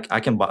too. I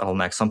can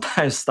bottleneck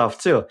sometimes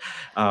stuff too,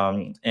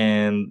 and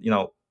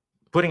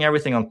putting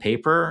everything on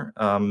paper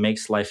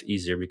makes life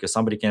easier, because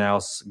somebody can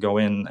else go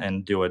in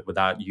and do it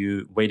without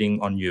you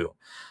waiting on you,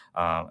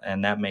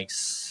 and that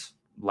makes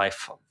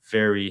life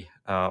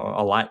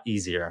a lot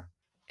easier.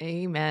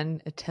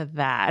 Amen to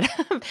that.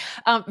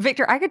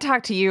 Victor, I could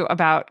talk to you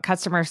about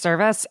customer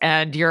service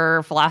and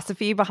your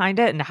philosophy behind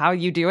it and how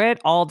you do it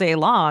all day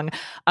long.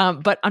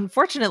 But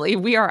unfortunately,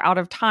 we are out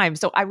of time.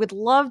 So I would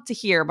love to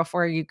hear,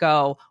 before you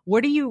go,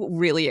 what are you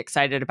really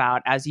excited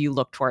about as you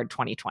look toward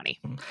 2020?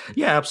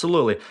 Yeah,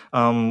 absolutely.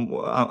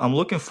 I'm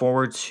looking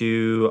forward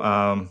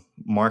to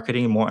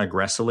marketing more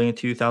aggressively in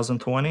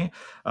 2020,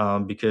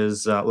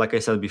 because like I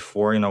said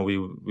before, we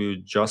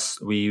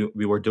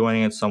were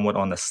doing it somewhat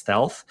on the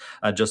stealth,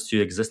 just to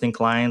existing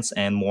clients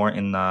and more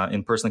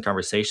in-person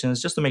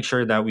conversations, just to make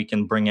sure that we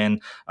can bring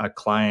in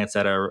clients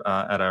at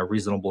a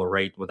reasonable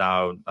rate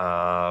without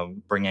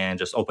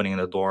just opening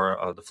the door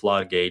of the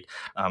floodgate,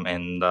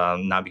 and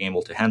not being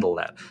able to handle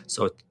that.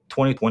 So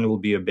 2020 will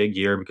be a big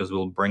year, because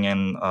we'll bring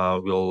in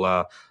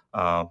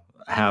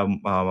have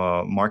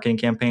marketing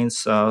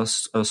campaigns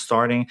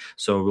starting.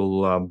 So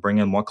we'll bring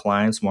in more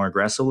clients more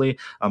aggressively,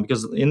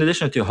 because in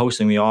addition to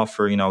hosting, we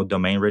offer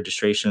domain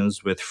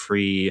registrations with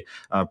free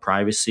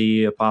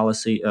privacy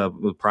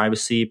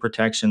privacy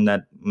protection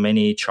that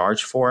many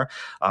charge for,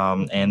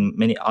 and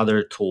many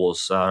other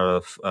tools,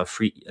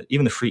 free,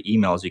 even the free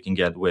emails you can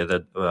get with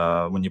it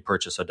when you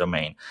purchase a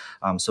domain.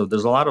 So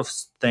there's a lot of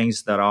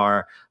things that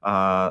are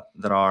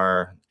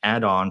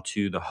add-on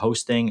to the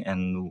hosting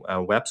and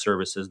web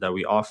services that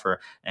we offer,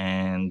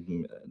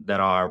 and that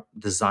are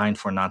designed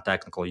for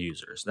non-technical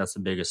users. That's the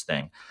biggest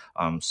thing.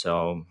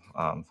 So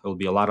it'll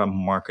be a lot of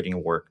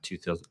marketing work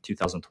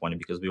 2020,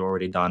 because we've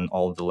already done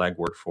all the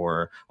legwork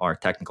for our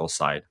technical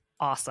side.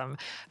 Awesome.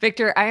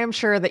 Victor, I am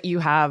sure that you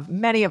have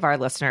many of our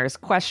listeners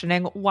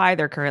questioning why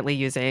they're currently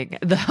using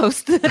the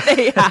host that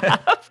they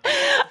have.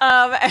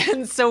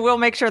 And so we'll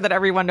make sure that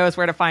everyone knows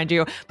where to find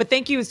you. But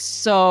thank you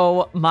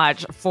so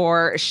much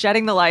for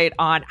shedding the light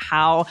on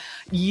how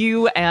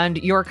you and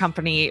your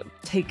company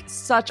take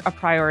such a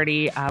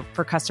priority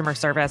for customer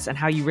service, and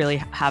how you really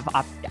have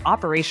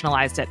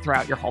operationalized it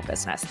throughout your whole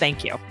business.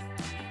 Thank you.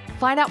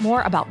 Find out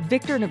more about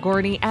Victor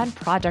Nagorny and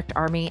Project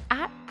Army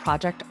at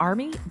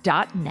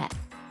projectarmy.net.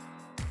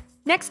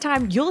 Next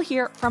time, you'll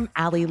hear from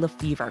Ali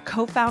Lefevre,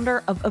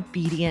 co-founder of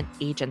Obedient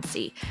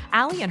Agency.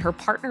 Ali and her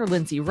partner,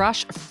 Lindsay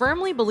Rush,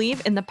 firmly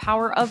believe in the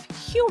power of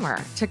humor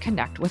to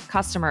connect with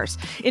customers.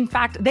 In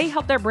fact, they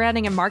help their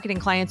branding and marketing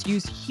clients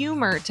use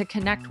humor to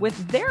connect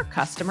with their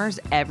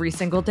customers every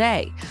single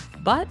day.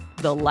 But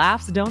the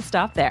laughs don't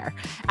stop there.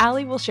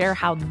 Ali will share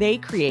how they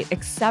create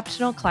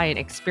exceptional client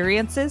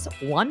experiences,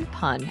 one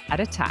pun at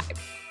a time.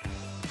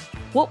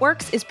 What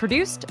Works is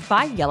produced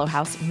by Yellow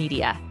House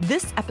Media.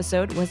 This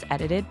episode was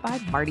edited by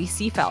Marty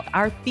Seafeld.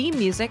 Our theme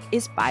music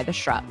is by The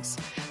Shrugs.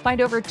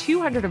 Find over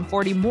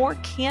 240 more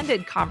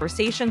candid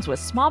conversations with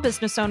small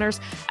business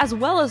owners, as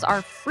well as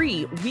our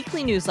free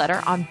weekly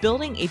newsletter on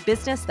building a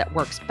business that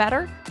works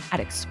better at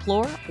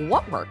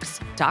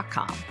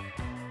explorewhatworks.com.